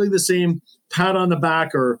exactly the same pat on the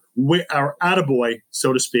back or attaboy,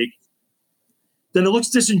 so to speak, then it looks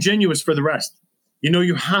disingenuous for the rest.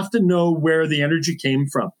 You have to know where the energy came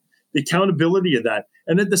from, the accountability of that.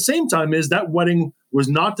 And at the same time is that wedding was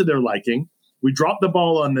not to their liking. We dropped the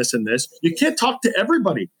ball on this and this. You can't talk to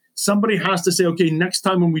everybody. Somebody has to say, okay, next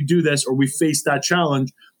time when we do this or we face that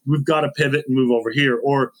challenge, we've got to pivot and move over here,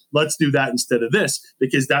 or let's do that instead of this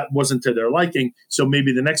because that wasn't to their liking. So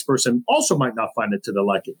maybe the next person also might not find it to their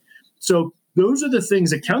liking. So those are the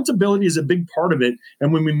things. Accountability is a big part of it.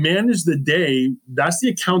 And when we manage the day, that's the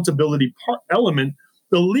accountability element.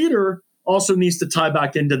 The leader also needs to tie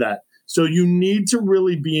back into that. So you need to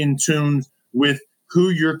really be in tune with who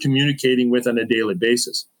you're communicating with on a daily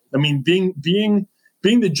basis. I mean, being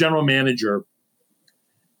the general manager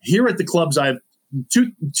here at the clubs,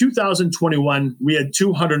 2021, we had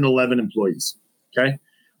 211 employees. Okay.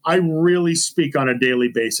 I really speak on a daily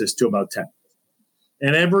basis to about 10.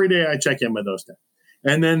 And every day I check in with those 10.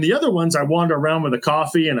 And then the other ones, I wander around with a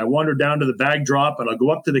coffee and I wander down to the bag drop and I'll go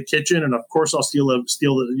up to the kitchen. And of course I'll steal a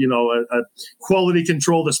quality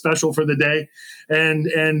control, the special for the day,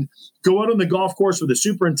 and go out on the golf course with the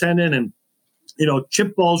superintendent and,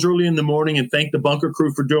 chip balls early in the morning and thank the bunker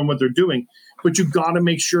crew for doing what they're doing. But you've got to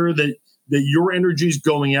make sure that your energy is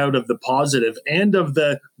going out of the positive and of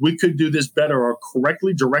the, we could do this better, are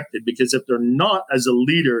correctly directed, because if they're not, as a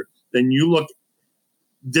leader, then you look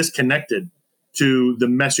disconnected to the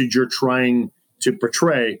message you're trying to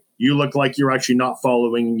portray. You look like you're actually not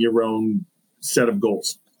following your own set of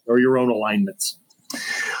goals or your own alignments.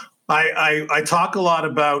 I talk a lot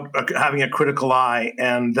about having a critical eye,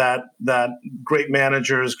 and that great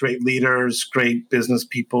managers, great leaders, great business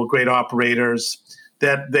people, great operators,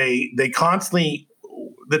 that they constantly,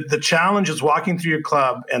 the challenge is walking through your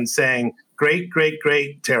club and saying, great, great,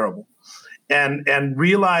 great, terrible. And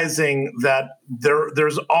realizing that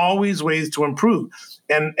there's always ways to improve,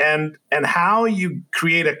 and how you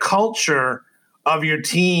create a culture of your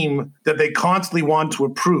team that they constantly want to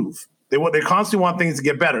improve. They constantly want things to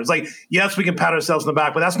get better. It's like, yes, we can pat ourselves in the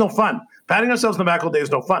back, but that's no fun. Patting ourselves in the back all day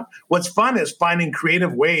is no fun. What's fun is finding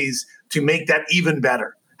creative ways to make that even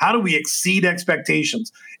better. How do we exceed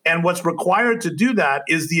expectations? And what's required to do that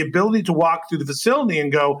is the ability to walk through the facility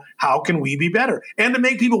and go, how can we be better? And to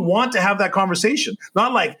make people want to have that conversation.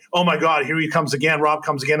 Not like, oh my God, here he comes again. Rob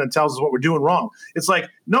comes again and tells us what we're doing wrong. It's like,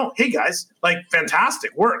 no, hey guys, like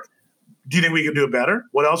fantastic work. Do you think we could do it better?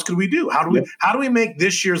 What else could we do? How do we make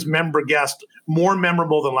this year's member guest more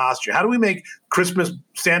memorable than last year? How do we make Christmas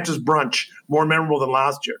Santa's brunch more memorable than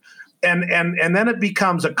last year? And then it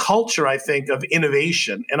becomes a culture, I think, of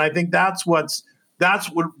innovation. And I think that's what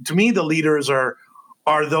to me the leaders are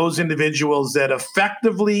those individuals that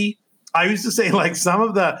effectively, I used to say, like some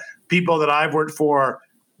of the people that I've worked for,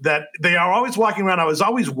 that they are always walking around. I was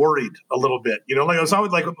always worried a little bit, like I was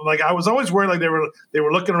always like I was always worried, like they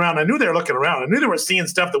were looking around. I knew they were looking around. I knew they were seeing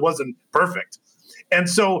stuff that wasn't perfect. And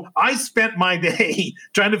so I spent my day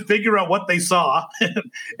trying to figure out what they saw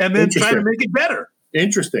and then trying to make it better.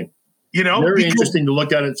 Interesting. Very interesting to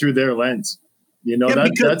look at it through their lens.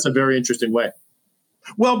 That's a very interesting way.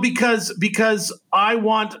 Well, because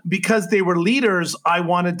they were leaders, I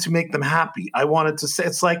wanted to make them happy. I wanted to say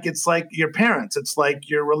it's like your parents. It's like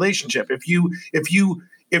your relationship. If you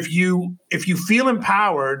feel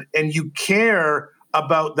empowered and you care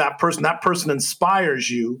about that person inspires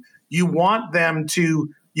you. You want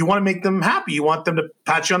to make them happy. You want them to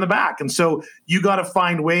pat you on the back. And so you got to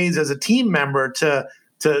find ways as a team member to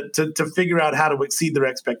figure out how to exceed their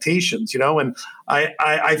expectations, And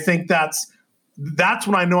I think that's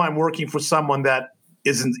when I know I'm working for someone that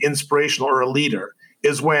is inspirational or a leader,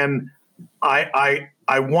 is when I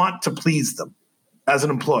want to please them as an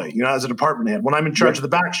employee, as a department head, when I'm in charge of the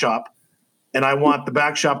back shop and I want the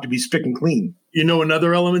back shop to be spick and clean.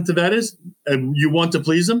 Another element to that is you want to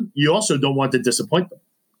please them. You also don't want to disappoint them.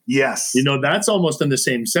 Yes. That's almost in the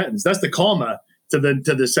same sentence. That's the comma to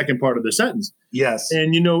the second part of the sentence. Yes.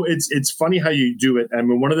 And, it's funny how you do it. I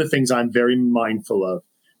mean, one of the things I'm very mindful of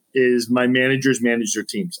is my managers manage their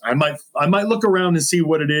teams. I might look around and see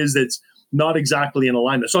what it is that's not exactly in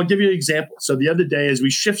alignment. So I'll give you an example. So the other day, as we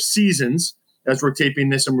shift seasons, as we're taping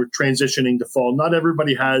this and we're transitioning to fall, not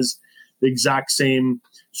everybody has the exact same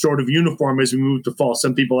sort of uniform as we move to fall.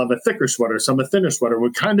 Some people have a thicker sweater, some a thinner sweater.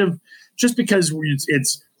 We're kind of, just because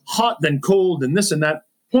it's hot then cold and this and that,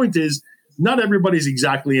 point is not everybody's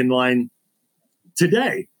exactly in line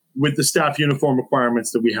today with the staff uniform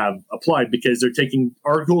requirements that we have applied, because they're taking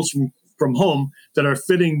articles from home that are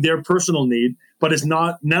fitting their personal need, but it's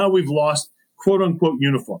not, now we've lost quote unquote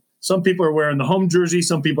uniform. Some people are wearing the home jersey.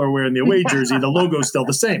 Some people are wearing the away jersey. The logo's still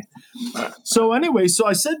the same. So anyway,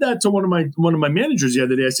 I said that to one of my managers the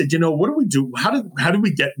other day. I said, what do we do? How do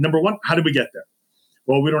we get, number one, how do we get there?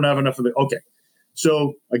 Well, we don't have enough of it. Okay.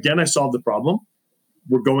 So again, I solved the problem.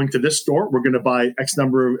 We're going to this store. We're going to buy X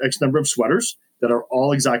number of sweaters that are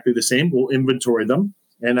all exactly the same. We'll inventory them.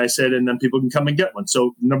 And I said, and then people can come and get one.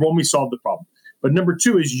 So number one, we solved the problem. But number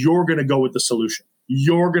two is you're going to go with the solution.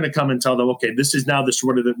 You're going to come and tell them, okay, this is now the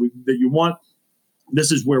sweater that you want.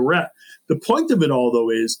 This is where we're at. The point of it all, though,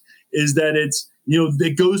 is that it's,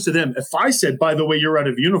 it goes to them. If I said, by the way, you're out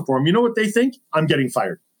of uniform, you know what they think? I'm getting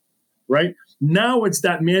fired, right? Now it's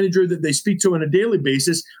that manager that they speak to on a daily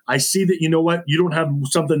basis. I see that, you don't have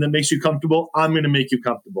something that makes you comfortable. I'm going to make you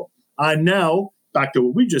comfortable. Now, back to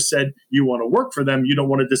what we just said, you want to work for them. You don't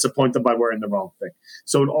want to disappoint them by wearing the wrong thing.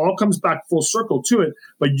 So it all comes back full circle to it.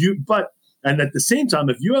 And at the same time,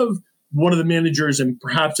 if you have one of the managers and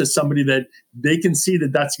perhaps as somebody that they can see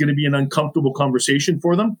that that's going to be an uncomfortable conversation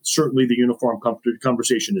for them, certainly the uniform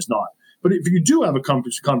conversation is not. But if you do have a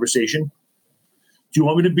conversation, do you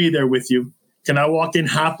want me to be there with you? Can I walk in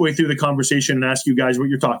halfway through the conversation and ask you guys what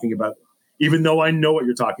you're talking about? Even though I know what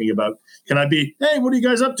you're talking about. Can I be, hey, what are you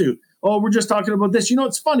guys up to? Oh, we're just talking about this.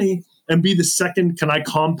 It's funny. And be the second, can I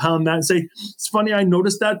compound that and say, it's funny, I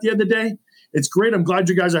noticed that the other day. It's great. I'm glad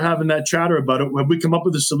you guys are having that chatter about it. Have we come up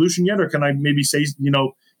with a solution yet? Or can I maybe say,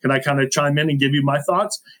 can I kind of chime in and give you my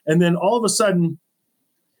thoughts? And then all of a sudden,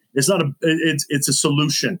 it's a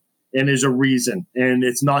solution and there's a reason. And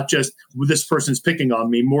it's not just this person's picking on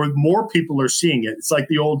me. More people are seeing it. It's like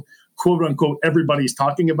the old quote unquote, everybody's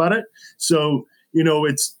talking about it. So,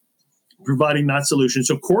 it's providing that solution.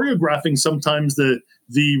 So choreographing sometimes the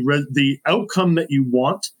outcome that you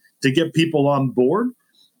want to get people on board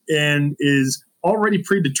and is already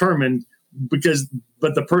predetermined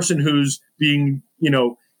but the person who's being,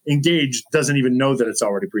 engaged doesn't even know that it's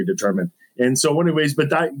already predetermined. And so anyways, but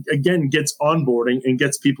that again gets onboarding and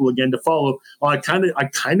gets people again to follow. I kind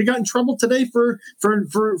of got in trouble today for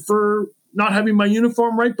not having my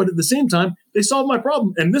uniform right, but at the same time, they solved my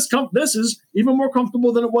problem. And this is even more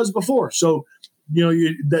comfortable than it was before. So,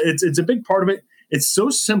 it's a big part of it. It's so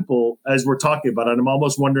simple as we're talking about it. I'm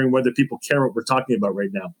almost wondering whether people care what we're talking about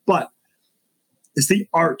right now. But it's the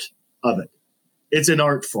art of it. It's an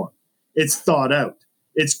art form. It's thought out.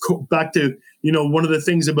 It's back to, one of the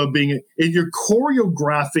things about you're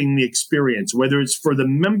choreographing the experience, whether it's for the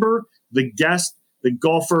member, the guest, the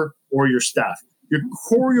golfer, or your staff. You're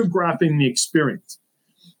choreographing the experience.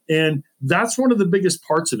 And that's one of the biggest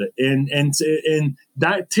parts of it. And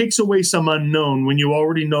that takes away some unknown when you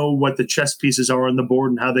already know what the chess pieces are on the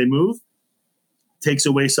board and how they move. Takes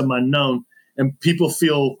away some unknown. And people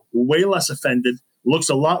feel way less offended, looks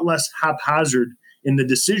a lot less haphazard in the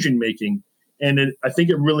decision making. And I think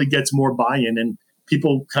it really gets more buy-in, and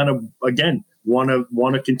people kind of, again, want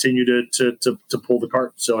to continue to pull the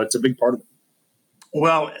cart. So it's a big part of it.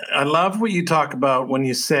 Well, I love what you talk about when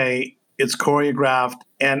you say it's choreographed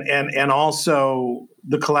and also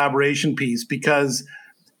the collaboration piece, because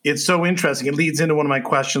it's so interesting. It leads into one of my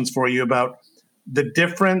questions for you about the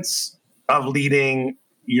difference of leading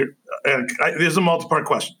your. There's a multi-part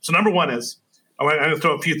question. So number one is, I'm going to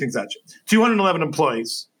throw a few things at you. 211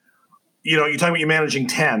 employees. You're talking about you managing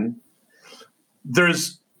 10.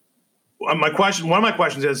 There's one of my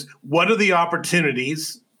questions is, what are the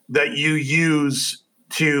opportunities that you use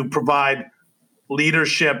to provide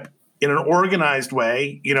leadership in an organized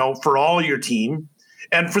way, for all your team?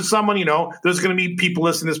 And for someone, there's going to be people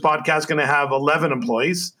listening to this podcast going to have 11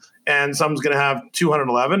 employees, and someone's going to have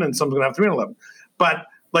 211, and someone's going to have 311. But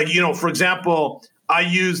for example, I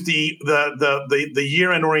use the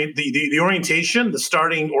year-end the orientation, the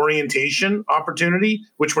starting orientation opportunity,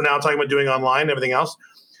 which we're now talking about doing online and everything else,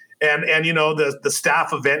 and the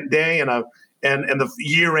staff event day and the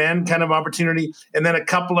year-end kind of opportunity, and then a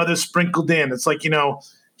couple others sprinkled in. It's like,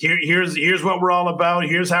 here's what we're all about.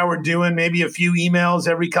 Here's how we're doing. Maybe a few emails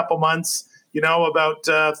every couple months, about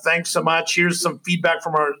thanks so much. Here's some feedback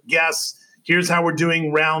from our guests. Here's how we're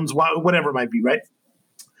doing rounds, whatever it might be, right?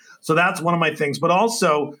 So that's one of my things. But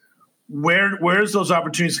also, where's those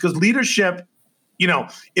opportunities? Because leadership,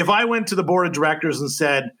 if I went to the board of directors and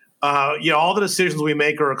said, all the decisions we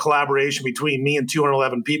make are a collaboration between me and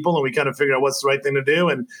 211 people, and we kind of figure out what's the right thing to do,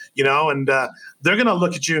 and they're going to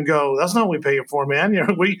look at you and go, "That's not what we pay you for,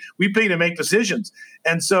 man. We pay you to make decisions."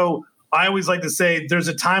 And so I always like to say, there's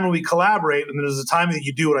a time when we collaborate, and there's a time that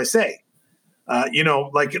you do what I say.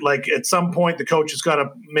 Like at some point, the coach has got to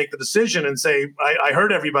make the decision and say, I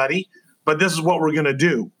heard everybody, but this is what we're going to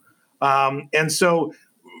do. And so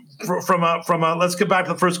from a, let's get back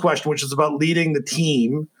to the first question, which is about leading the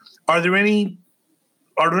team. Are there any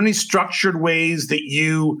structured ways that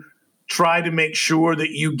you try to make sure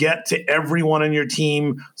that you get to everyone on your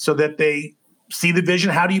team so that they see the vision?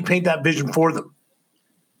 How do you paint that vision for them?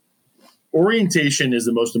 Orientation is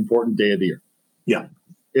the most important day of the year. Yeah.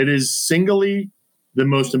 It is singly the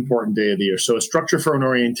most important day of the year. So a structure for an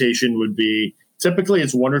orientation would be, typically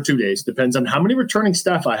it's 1 or 2 days, depends on how many returning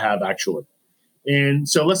staff I have actually. And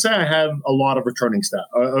so let's say I have a lot of returning staff.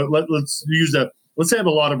 Let's say I have a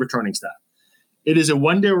lot of returning staff. It is a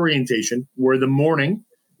 1-day orientation where the morning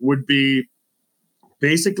would be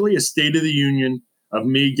basically a state of the union of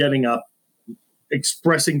me getting up,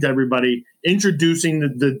 expressing to everybody, introducing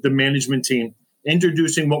the management team,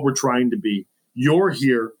 introducing what we're trying to be. You're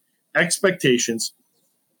here, expectations,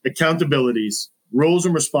 accountabilities, roles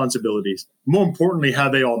and responsibilities, more importantly, how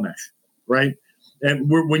they all mesh, right? And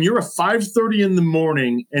when you're a 5:30 in the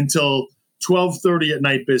morning until 12:30 at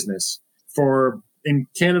night business, in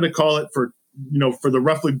Canada, call it for the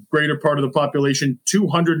roughly greater part of the population,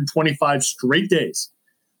 225 straight days,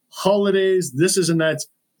 holidays, this is and that.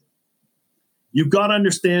 You've got to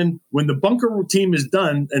understand when the bunker team is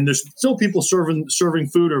done and there's still people serving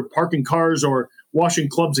food or parking cars or washing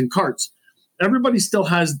clubs and carts, everybody still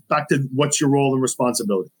has back to what's your role and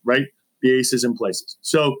responsibility, right? The aces in places.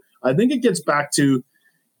 So I think it gets back to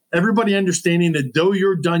everybody understanding that though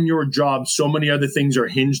you're done your job, so many other things are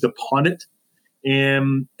hinged upon it,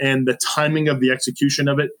 and the timing of the execution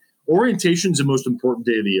of it. Orientation is the most important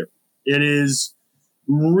day of the year. It is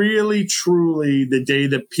really, truly the day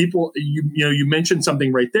that people, you mentioned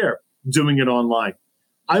something right there, doing it online.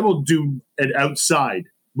 I will do it outside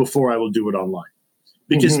before I will do it online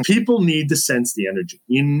because people need to sense the energy.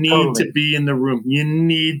 You need to be in the room. You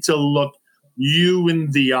need to look you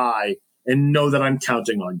in the eye and know that I'm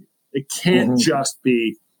counting on you. It can't just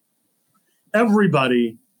be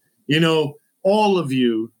everybody, all of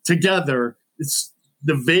you together. It's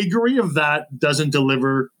the vagary of that doesn't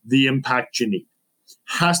deliver the impact you need.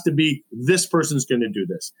 Has to be this person's going to do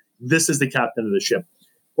this. This is the captain of the ship.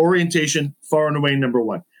 Orientation, far and away, number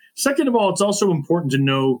one. Second of all, it's also important to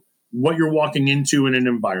know what you're walking into in an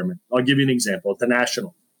environment. I'll give you an example. At the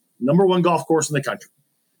National, number one golf course in the country.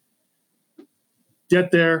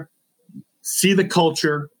 Get there, see the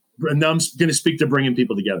culture, and now I'm going to speak to bringing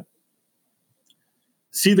people together.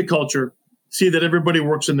 See the culture, see that everybody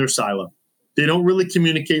works in their silo. They don't really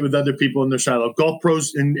communicate with other people in their silo. Golf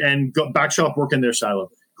pros and backshop work in their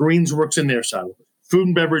silo. Greens works in their silo. Food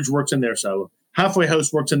and beverage works in their silo. Halfway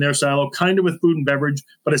house works in their silo, kind of with food and beverage,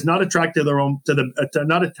 but it's not attracted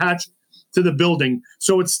not attached to the building.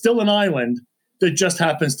 So it's still an island that just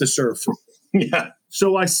happens to serve food. Yeah.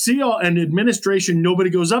 So I see and administration, nobody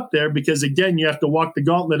goes up there because, again, you have to walk the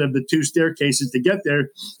gauntlet of the 2 staircases to get there.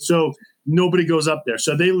 So nobody goes up there.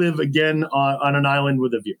 So they live, again, on an island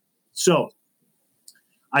with a view. So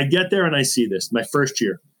I get there and I see this, my first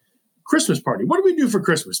year. Christmas party. What do we do for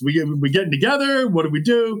Christmas? We getting together? What do we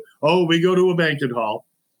do? Oh, we go to a banquet hall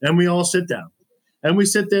and we all sit down. And we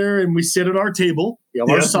sit there and we sit at our table,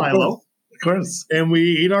 our silo. Of course. And we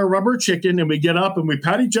eat our rubber chicken and we get up and we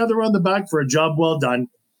pat each other on the back for a job well done.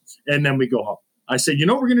 And then we go home. I said, you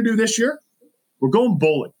know what we're going to do this year? We're going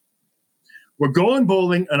bowling. We're going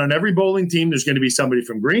bowling, and on every bowling team, there's going to be somebody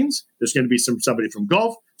from greens. There's going to be somebody from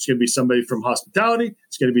golf. There's going to be somebody from hospitality.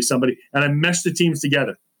 It's going to be somebody, and I meshed the teams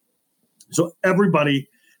together. So everybody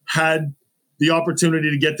had the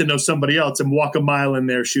opportunity to get to know somebody else and walk a mile in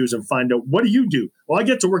their shoes and find out, what do you do? Well, I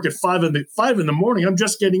get to work at 5 in the morning. I'm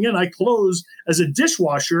just getting in. I close as a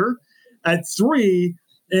dishwasher at 3.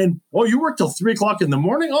 And, oh, you work till 3 o'clock in the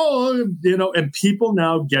morning? Oh, and people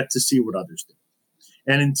now get to see what others do.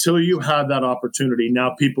 And until you have that opportunity,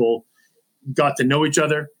 now people got to know each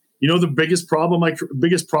other. You know, the biggest problem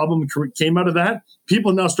came out of that?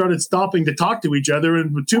 People now started stopping to talk to each other,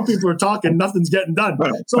 and when 2 people are talking, nothing's getting done.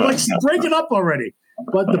 So like, break it up already.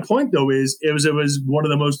 But the point, though, is it was one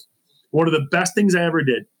of the best things I ever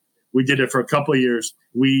did. We did it for a couple of years.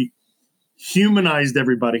 We humanized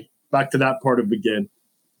everybody. Back to that part of begin.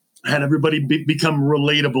 Had everybody become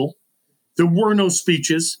relatable. There were no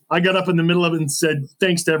speeches. I got up in the middle of it and said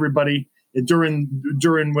thanks to everybody during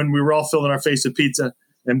when we were all filling our face with pizza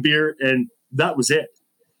and beer, and that was it.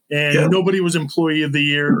 And Nobody was employee of the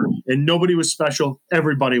year, and nobody was special.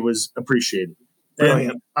 Everybody was appreciated.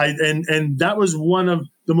 Brilliant. And that was one of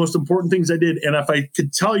the most important things I did. And if I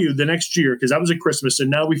could tell you the next year, because that was at Christmas, and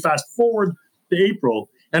now we fast forward to April,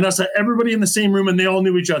 and I saw everybody in the same room, and they all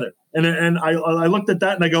knew each other. And I looked at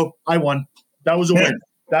that and I go, I won. That was a win.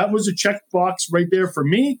 That was a check box right there for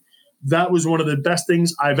me. That was one of the best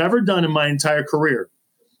things I've ever done in my entire career.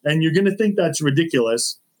 And you're going to think that's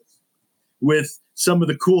ridiculous with some of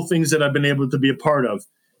the cool things that I've been able to be a part of.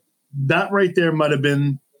 That right there might have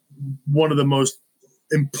been one of the most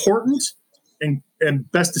important and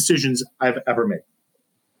best decisions I've ever made.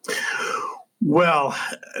 Well,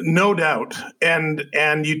 no doubt. And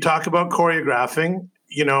you talk about choreographing,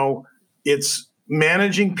 it's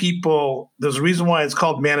managing people. There's a reason why it's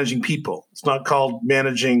called managing people. It's not called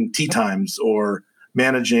managing tea times or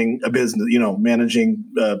managing a business, managing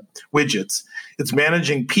widgets. It's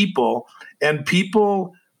managing people, and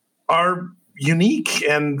people are unique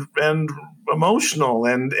and emotional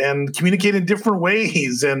and communicate in different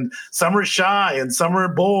ways. And some are shy and some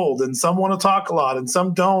are bold and some want to talk a lot and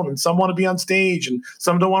some don't, and some want to be on stage and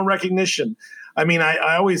some don't want recognition. I mean,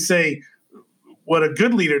 I always say what a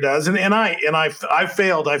good leader does. And I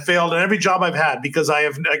failed in every job I've had, because I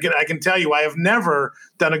can tell you, I have never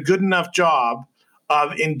done a good enough job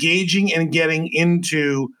of engaging and getting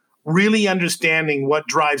into really understanding what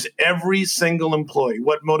drives every single employee,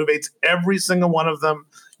 what motivates every single one of them,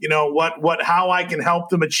 how I can help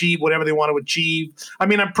them achieve whatever they want to achieve. I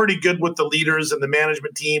mean, I'm pretty good with the leaders and the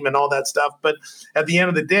management team and all that stuff, but at the end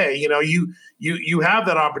of the day, you have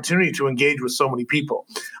that opportunity to engage with so many people.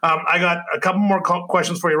 I got a couple more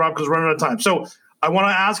questions for you, Rob, because we're running out of time. So I want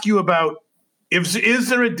to ask you about, is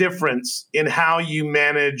there a difference in how you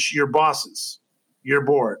manage your bosses, your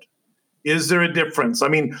board? Is there a difference? I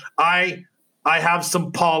mean, I have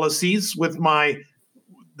some policies with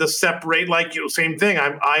the separate, same thing.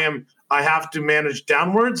 I have to manage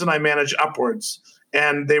downwards and I manage upwards,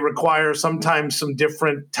 and they require sometimes some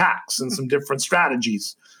different tacks and some different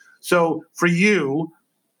strategies. So for you,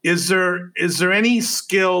 is there any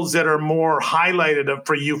skills that are more highlighted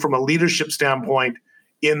for you from a leadership standpoint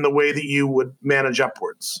in the way that you would manage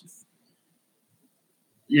upwards?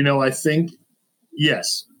 I think,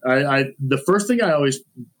 yes. The first thing I always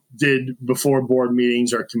did before board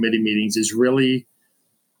meetings or committee meetings is really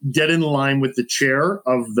get in line with the chair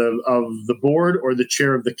of the board or the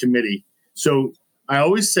chair of the committee. So I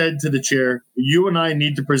always said to the chair, you and I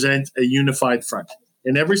need to present a unified front.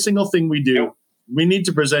 In every single thing we do, we need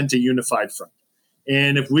to present a unified front.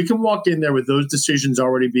 And if we can walk in there with those decisions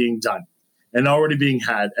already being done, and already being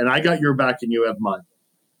had, and I got your back and you have mine.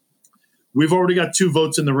 We've already got 2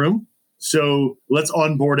 votes in the room, so let's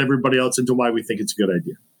onboard everybody else into why we think it's a good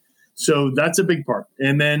idea. So that's a big part.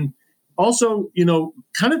 And then also,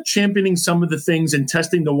 kind of championing some of the things and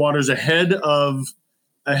testing the waters ahead of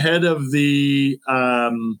the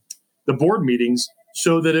board meetings,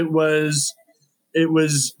 so that it was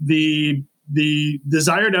the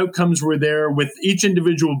desired outcomes were there with each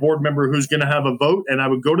individual board member who's going to have a vote. And I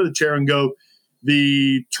would go to the chair and go,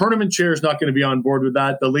 the tournament chair is not going to be on board with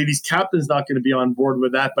that. The ladies captain is not going to be on board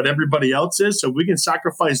with that, but everybody else is. So we can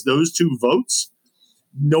sacrifice those 2 votes.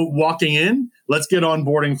 No walking in. Let's get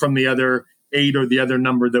onboarding from the other 8 or the other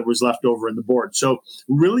number that was left over in the board. So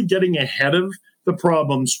really getting ahead of the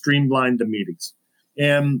problem streamlined the meetings,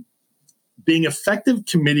 and being effective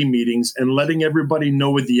committee meetings and letting everybody know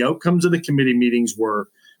what the outcomes of the committee meetings were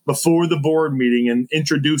before the board meeting and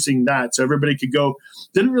introducing that so everybody could go.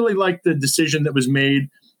 Didn't really like the decision that was made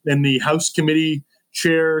in the House committee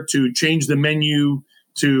chair to change the menu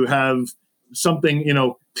to have something,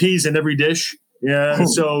 peas in every dish. Yeah.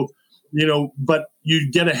 So, but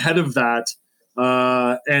you get ahead of that.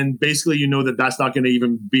 And basically, that's not going to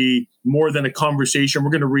even be more than a conversation. We're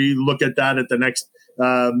going to re-look at that at the next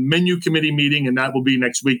menu committee meeting, and that will be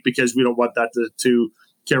next week because we don't want that to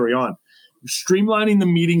carry on. Streamlining the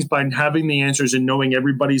meetings by having the answers and knowing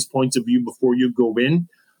everybody's points of view before you go in.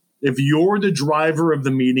 If you're the driver of the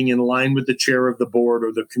meeting in line with the chair of the board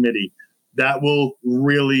or the committee, that will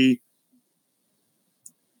really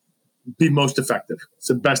be most effective. It's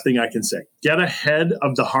the best thing I can say. Get ahead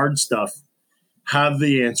of the hard stuff. Have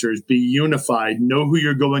the answers, be unified, know who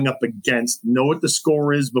you're going up against, know what the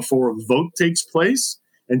score is before a vote takes place,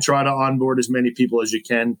 and try to onboard as many people as you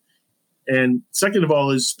can. And second of all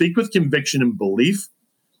is speak with conviction and belief,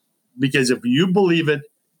 because if you believe it,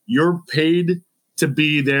 you're paid to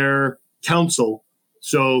be their counsel.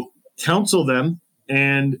 So counsel them,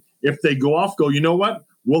 and if they go off, go, you know what,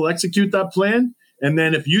 we'll execute that plan. And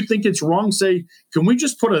then if you think it's wrong, say, can we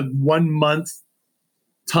just put a 1 month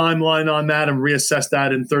timeline on that and reassess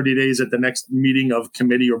that in 30 days at the next meeting of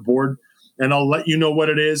committee or board, and I'll let you know what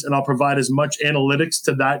it is, and I'll provide as much analytics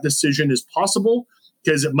to that decision as possible,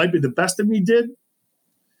 because it might be the best of me did.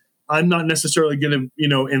 I'm not necessarily going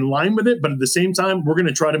to, in line with it, but at the same time, we're going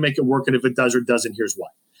to try to make it work, and if it does or doesn't, here's why.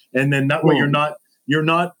 And then that way you're not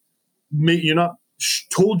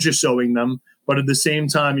told you're sowing them, but at the same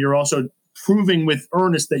time, you're also proving with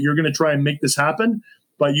earnest that you're going to try and make this happen,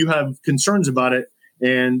 but you have concerns about it,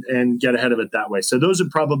 and get ahead of it that way. So those would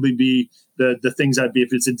probably be the things I'd be,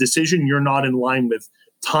 if it's a decision you're not in line with,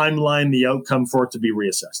 timeline the outcome for it to be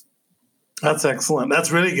reassessed. That's excellent. That's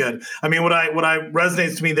really good. I mean, what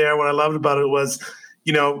resonates to me there, what I loved about it was,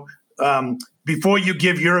 before you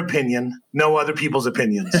give your opinion, know other people's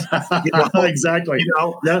opinions. Exactly.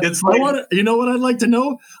 It's like, you know what I'd like to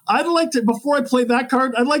know? I'd like to, before I play that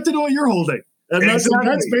card, I'd like to know what you're holding. And that's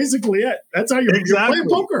basically it. That's how you're playing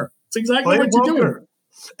poker. It's exactly what you're doing.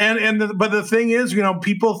 But the thing is,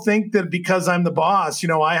 people think that because I'm the boss,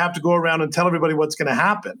 I have to go around and tell everybody what's going to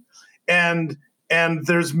happen. And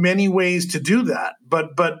there's many ways to do that.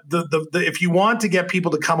 But the if you want to get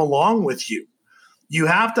people to come along with you, you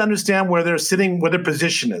have to understand where they're sitting, where their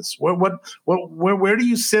position is. Where do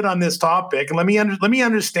you sit on this topic? And let me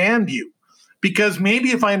understand you. Because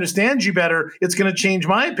maybe if I understand you better, it's going to change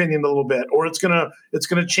my opinion a little bit, or it's going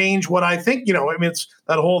to change what I think. It's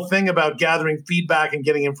that whole thing about gathering feedback and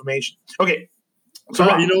getting information. Okay,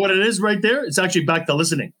 so you know what it is right there? It's actually back to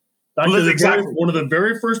listening. One of the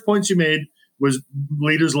very first points you made was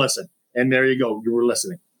leaders listen, and there you go. You were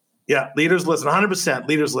listening. Yeah, leaders listen, 100%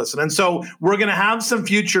 leaders listen. And so we're going to have some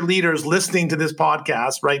future leaders listening to this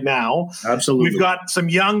podcast right now. Absolutely. We've got some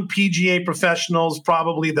young PGA professionals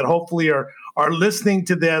probably that hopefully are listening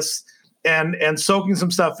to this and soaking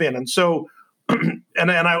some stuff in. And so,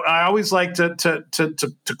 and I always like to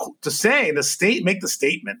say make the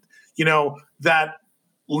statement, that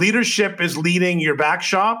leadership is leading your back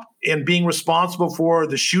shop and being responsible for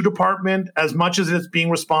the shoe department as much as it's being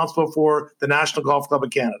responsible for the National Golf Club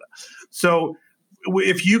of Canada. So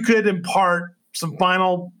if you could impart some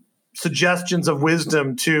final suggestions of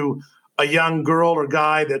wisdom to a young girl or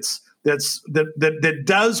guy that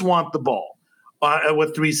does want the ball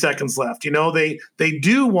with 3 seconds left, they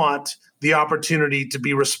do want the opportunity to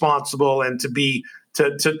be responsible and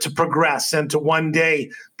to progress and to one day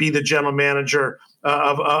be the general manager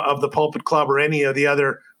of the Pulpit Club or any of the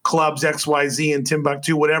other clubs, XYZ in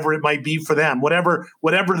Timbuktu, whatever it might be for them, whatever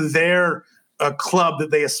their club that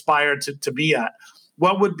they aspire to be at.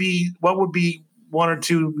 What would be one or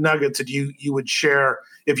two nuggets that you would share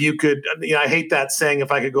if you could? I hate that saying,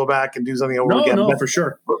 if I could go back and do something over again. No, for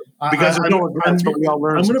sure. Because there's no regrets, but we all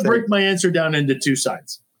learn. I'm going to break my answer down into two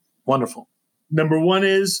sides. Wonderful. Number one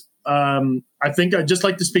is, I think I'd just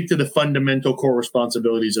like to speak to the fundamental core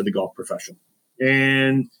responsibilities of the golf professional.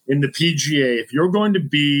 And in the PGA, if you're going to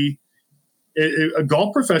be a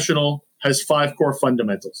golf professional, has 5 core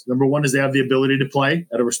fundamentals. Number one is they have the ability to play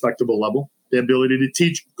at a respectable level, the ability to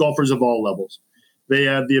teach golfers of all levels. They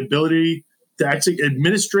have the ability to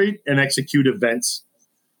administrate and execute events.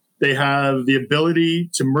 They have the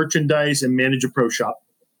ability to merchandise and manage a pro shop.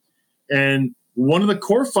 And one of the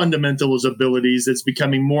core fundamentals abilities that's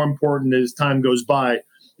becoming more important as time goes by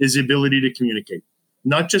is the ability to communicate,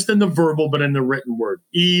 not just in the verbal, but in the written word,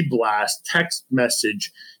 e-blast, text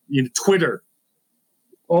message, Twitter.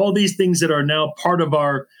 All these things that are now part of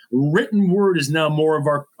our written word is now more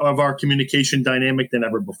of our communication dynamic than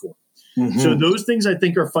ever before. Mm-hmm. So those things I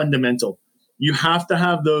think are fundamental. You have to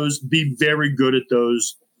have those, be very good at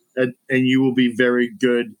those, and you will be very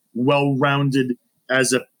good, well-rounded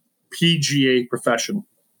as a PGA professional.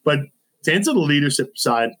 But to answer the leadership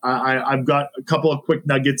side, I've got a couple of quick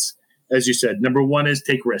nuggets, as you said. Number one is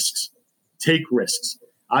take risks. Take risks.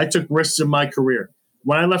 I took risks in my career.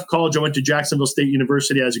 When I left college, I went to Jacksonville State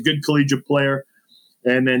University as a good collegiate player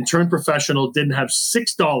and then turned professional, didn't have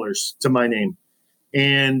 $6 to my name.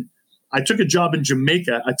 And I took a job in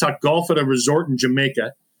Jamaica. I taught golf at a resort in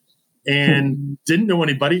Jamaica and didn't know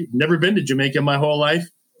anybody, never been to Jamaica my whole life,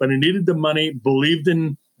 but I needed the money, believed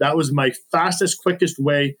in that was my fastest, quickest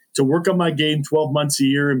way to work on my game 12 months a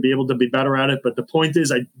year and be able to be better at it. But the point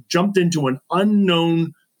is I jumped into an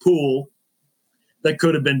unknown pool that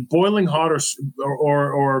could have been boiling hot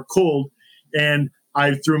or cold, and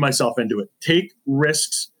I threw myself into it. Take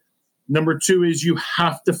risks. Number two is you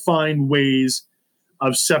have to find ways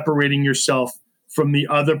of separating yourself from the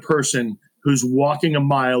other person who's walking a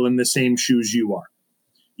mile in the same shoes you are.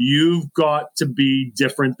 You've got to be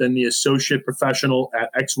different than the associate professional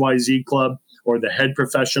at XYZ club or the head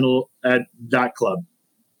professional at that club.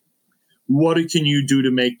 What can you do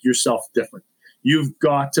to make yourself different? You've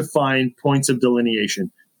got to find points of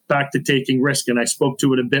delineation. Back to taking risk, and I spoke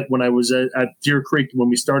to it a bit when I was at Deer Creek when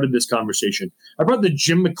we started this conversation. I brought the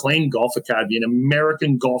Jim McLean Golf Academy, an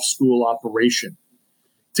American golf school operation,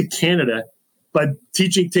 to Canada by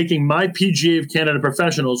taking my PGA of Canada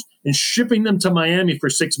professionals and shipping them to Miami for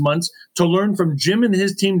 6 months to learn from Jim and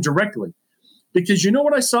his team directly. Because you know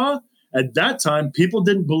what I saw? At that time, people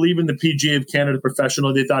didn't believe in the PGA of Canada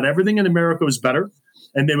professional. They thought everything in America was better.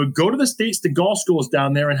 And they would go to the States to golf schools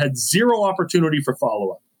down there and had zero opportunity for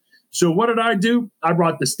follow-up. So what did I do? I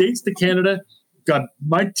brought the States to Canada, got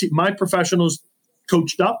my professionals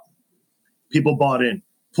coached up. People bought in.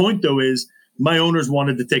 Point, though, is my owners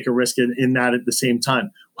wanted to take a risk in that at the same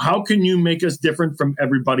time. How can you make us different from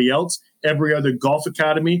everybody else? Every other golf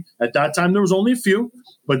academy. At that time, there was only a few,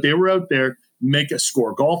 but they were out there. Make a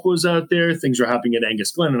Score Golf was out there. Things are happening at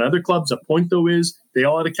Angus Glen and other clubs. A point, though, is they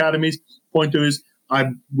all had academies. Point, though, is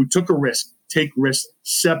we took a risk. Take risks.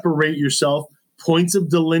 Separate yourself. Points of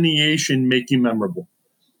delineation make you memorable.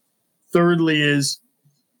 Thirdly is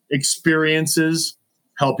experiences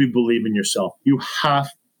help you believe in yourself. You have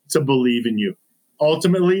to believe in you.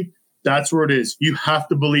 Ultimately, that's where it is. You have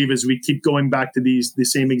to believe, as we keep going back to the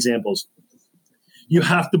same examples. You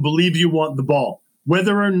have to believe you want the ball.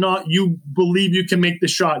 Whether or not you believe you can make the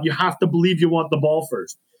shot, you have to believe you want the ball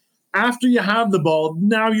first. After you have the ball,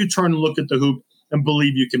 now you turn and look at the hoop and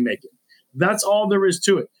believe you can make it. That's all there is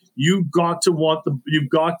to it. You've got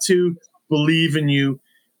to believe in you.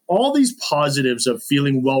 All these positives of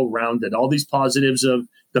feeling well-rounded, all these positives of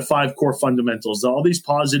the 5 core fundamentals, all these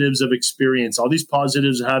positives of experience, all these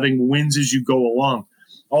positives of having wins as you go along,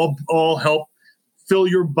 all help fill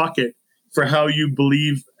your bucket for how you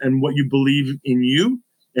believe and what you believe in you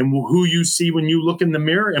and who you see when you look in the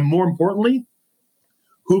mirror, and more importantly,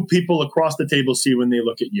 who people across the table see when they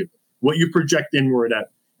look at you, what you project inward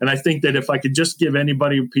at. And I think that if I could just give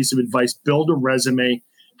anybody a piece of advice, build a resume,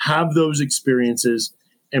 have those experiences,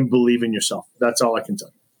 and believe in yourself. That's all I can tell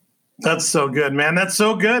you. That's so good, man. That's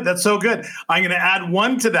so good. That's so good. I'm going to add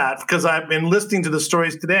one to that because I've been listening to the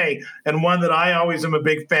stories today, and one that I always am a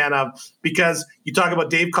big fan of, because you talk about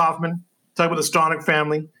Dave Kaufman, talk about the Stronach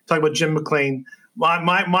family, talk about Jim McLean.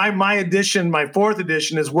 My edition, my 4th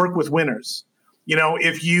edition, is work with winners. You know,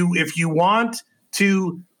 if you want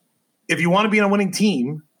to be on a winning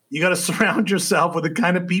team, you got to surround yourself with the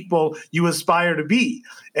kind of people you aspire to be.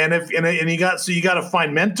 And you got to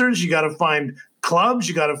find mentors, you got to find clubs,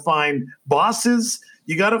 you got to find bosses,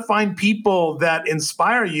 you got to find people that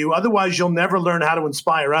inspire you. Otherwise, you'll never learn how to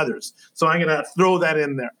inspire others. So I'm going to throw that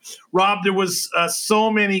in there. Rob, there was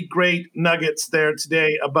so many great nuggets there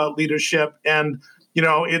today about leadership. And,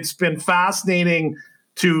 it's been fascinating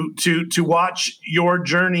to watch your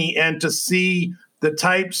journey and to see the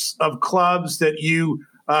types of clubs that you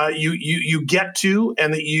get to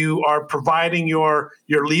and that you are providing your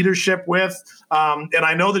leadership with. And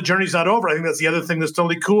I know the journey's not over. I think that's the other thing that's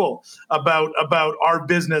totally cool about our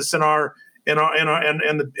business and the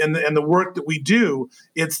work that we do.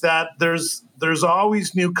 It's that there's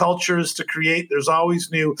always new cultures to create. There's always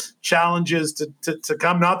new challenges to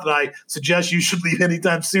come. Not that I suggest you should leave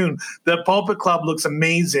anytime soon. The Pulpit Club looks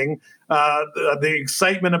amazing. The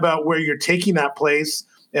excitement about where you're taking that place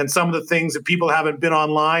and some of the things that people haven't been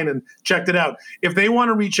online and checked it out. If they want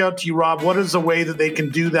to reach out to you, Rob, what is a way that they can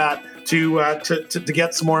do that to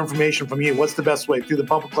get some more information from you? What's the best way? Through the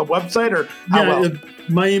Pulpit Club website or how else?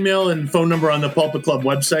 My email and phone number on the Pulpit Club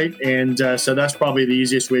website. And so that's probably the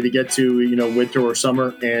easiest way to get to, winter or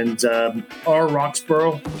summer. And R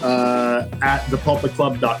Roxborough at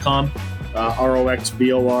thepulpitclub.com.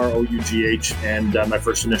 ROXBOROUGH, and my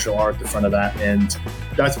first initial R at the front of that. And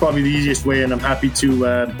that's probably the easiest way. And I'm happy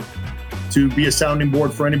to be a sounding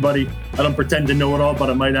board for anybody. I don't pretend to know it all, but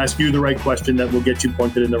I might ask you the right question that will get you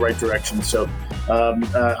pointed in the right direction. So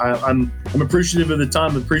I'm appreciative of the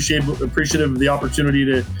time, appreciative of the opportunity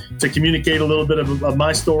to communicate a little bit of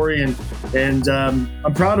my story, and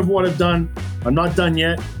I'm proud of what I've done. I'm not done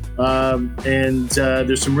yet. And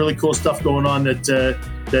there's some really cool stuff going on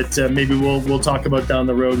that maybe we'll talk about down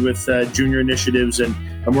the road with junior initiatives. And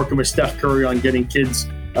I'm working with Steph Curry on getting kids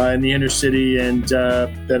in the inner city and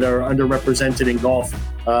that are underrepresented in golf,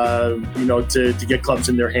 to get clubs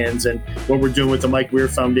in their hands. And what we're doing with the Mike Weir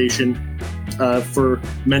Foundation for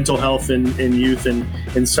mental health in youth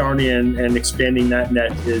in Sarnia and expanding that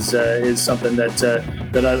net is something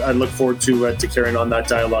that I look forward to carrying on that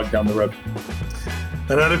dialogue down the road.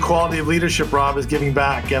 Another quality of leadership, Rob, is giving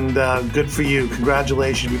back, and good for you.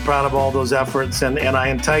 Congratulations. Be proud of all those efforts. And I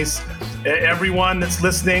entice everyone that's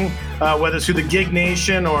listening, whether it's through the Gig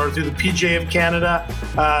Nation or through the PGA of Canada,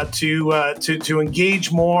 to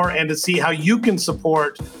engage more and to see how you can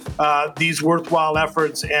support these worthwhile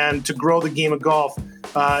efforts and to grow the game of golf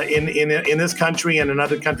in this country and in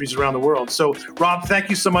other countries around the world. So, Rob, thank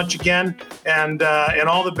you so much again, and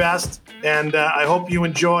all the best. And I hope you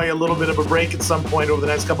enjoy a little bit of a break at some point over the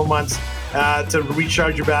next couple months to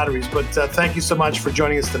recharge your batteries. But thank you so much for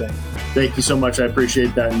joining us today. Thank you so much. I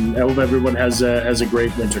appreciate that, and I hope everyone has a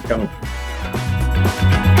great winter coming.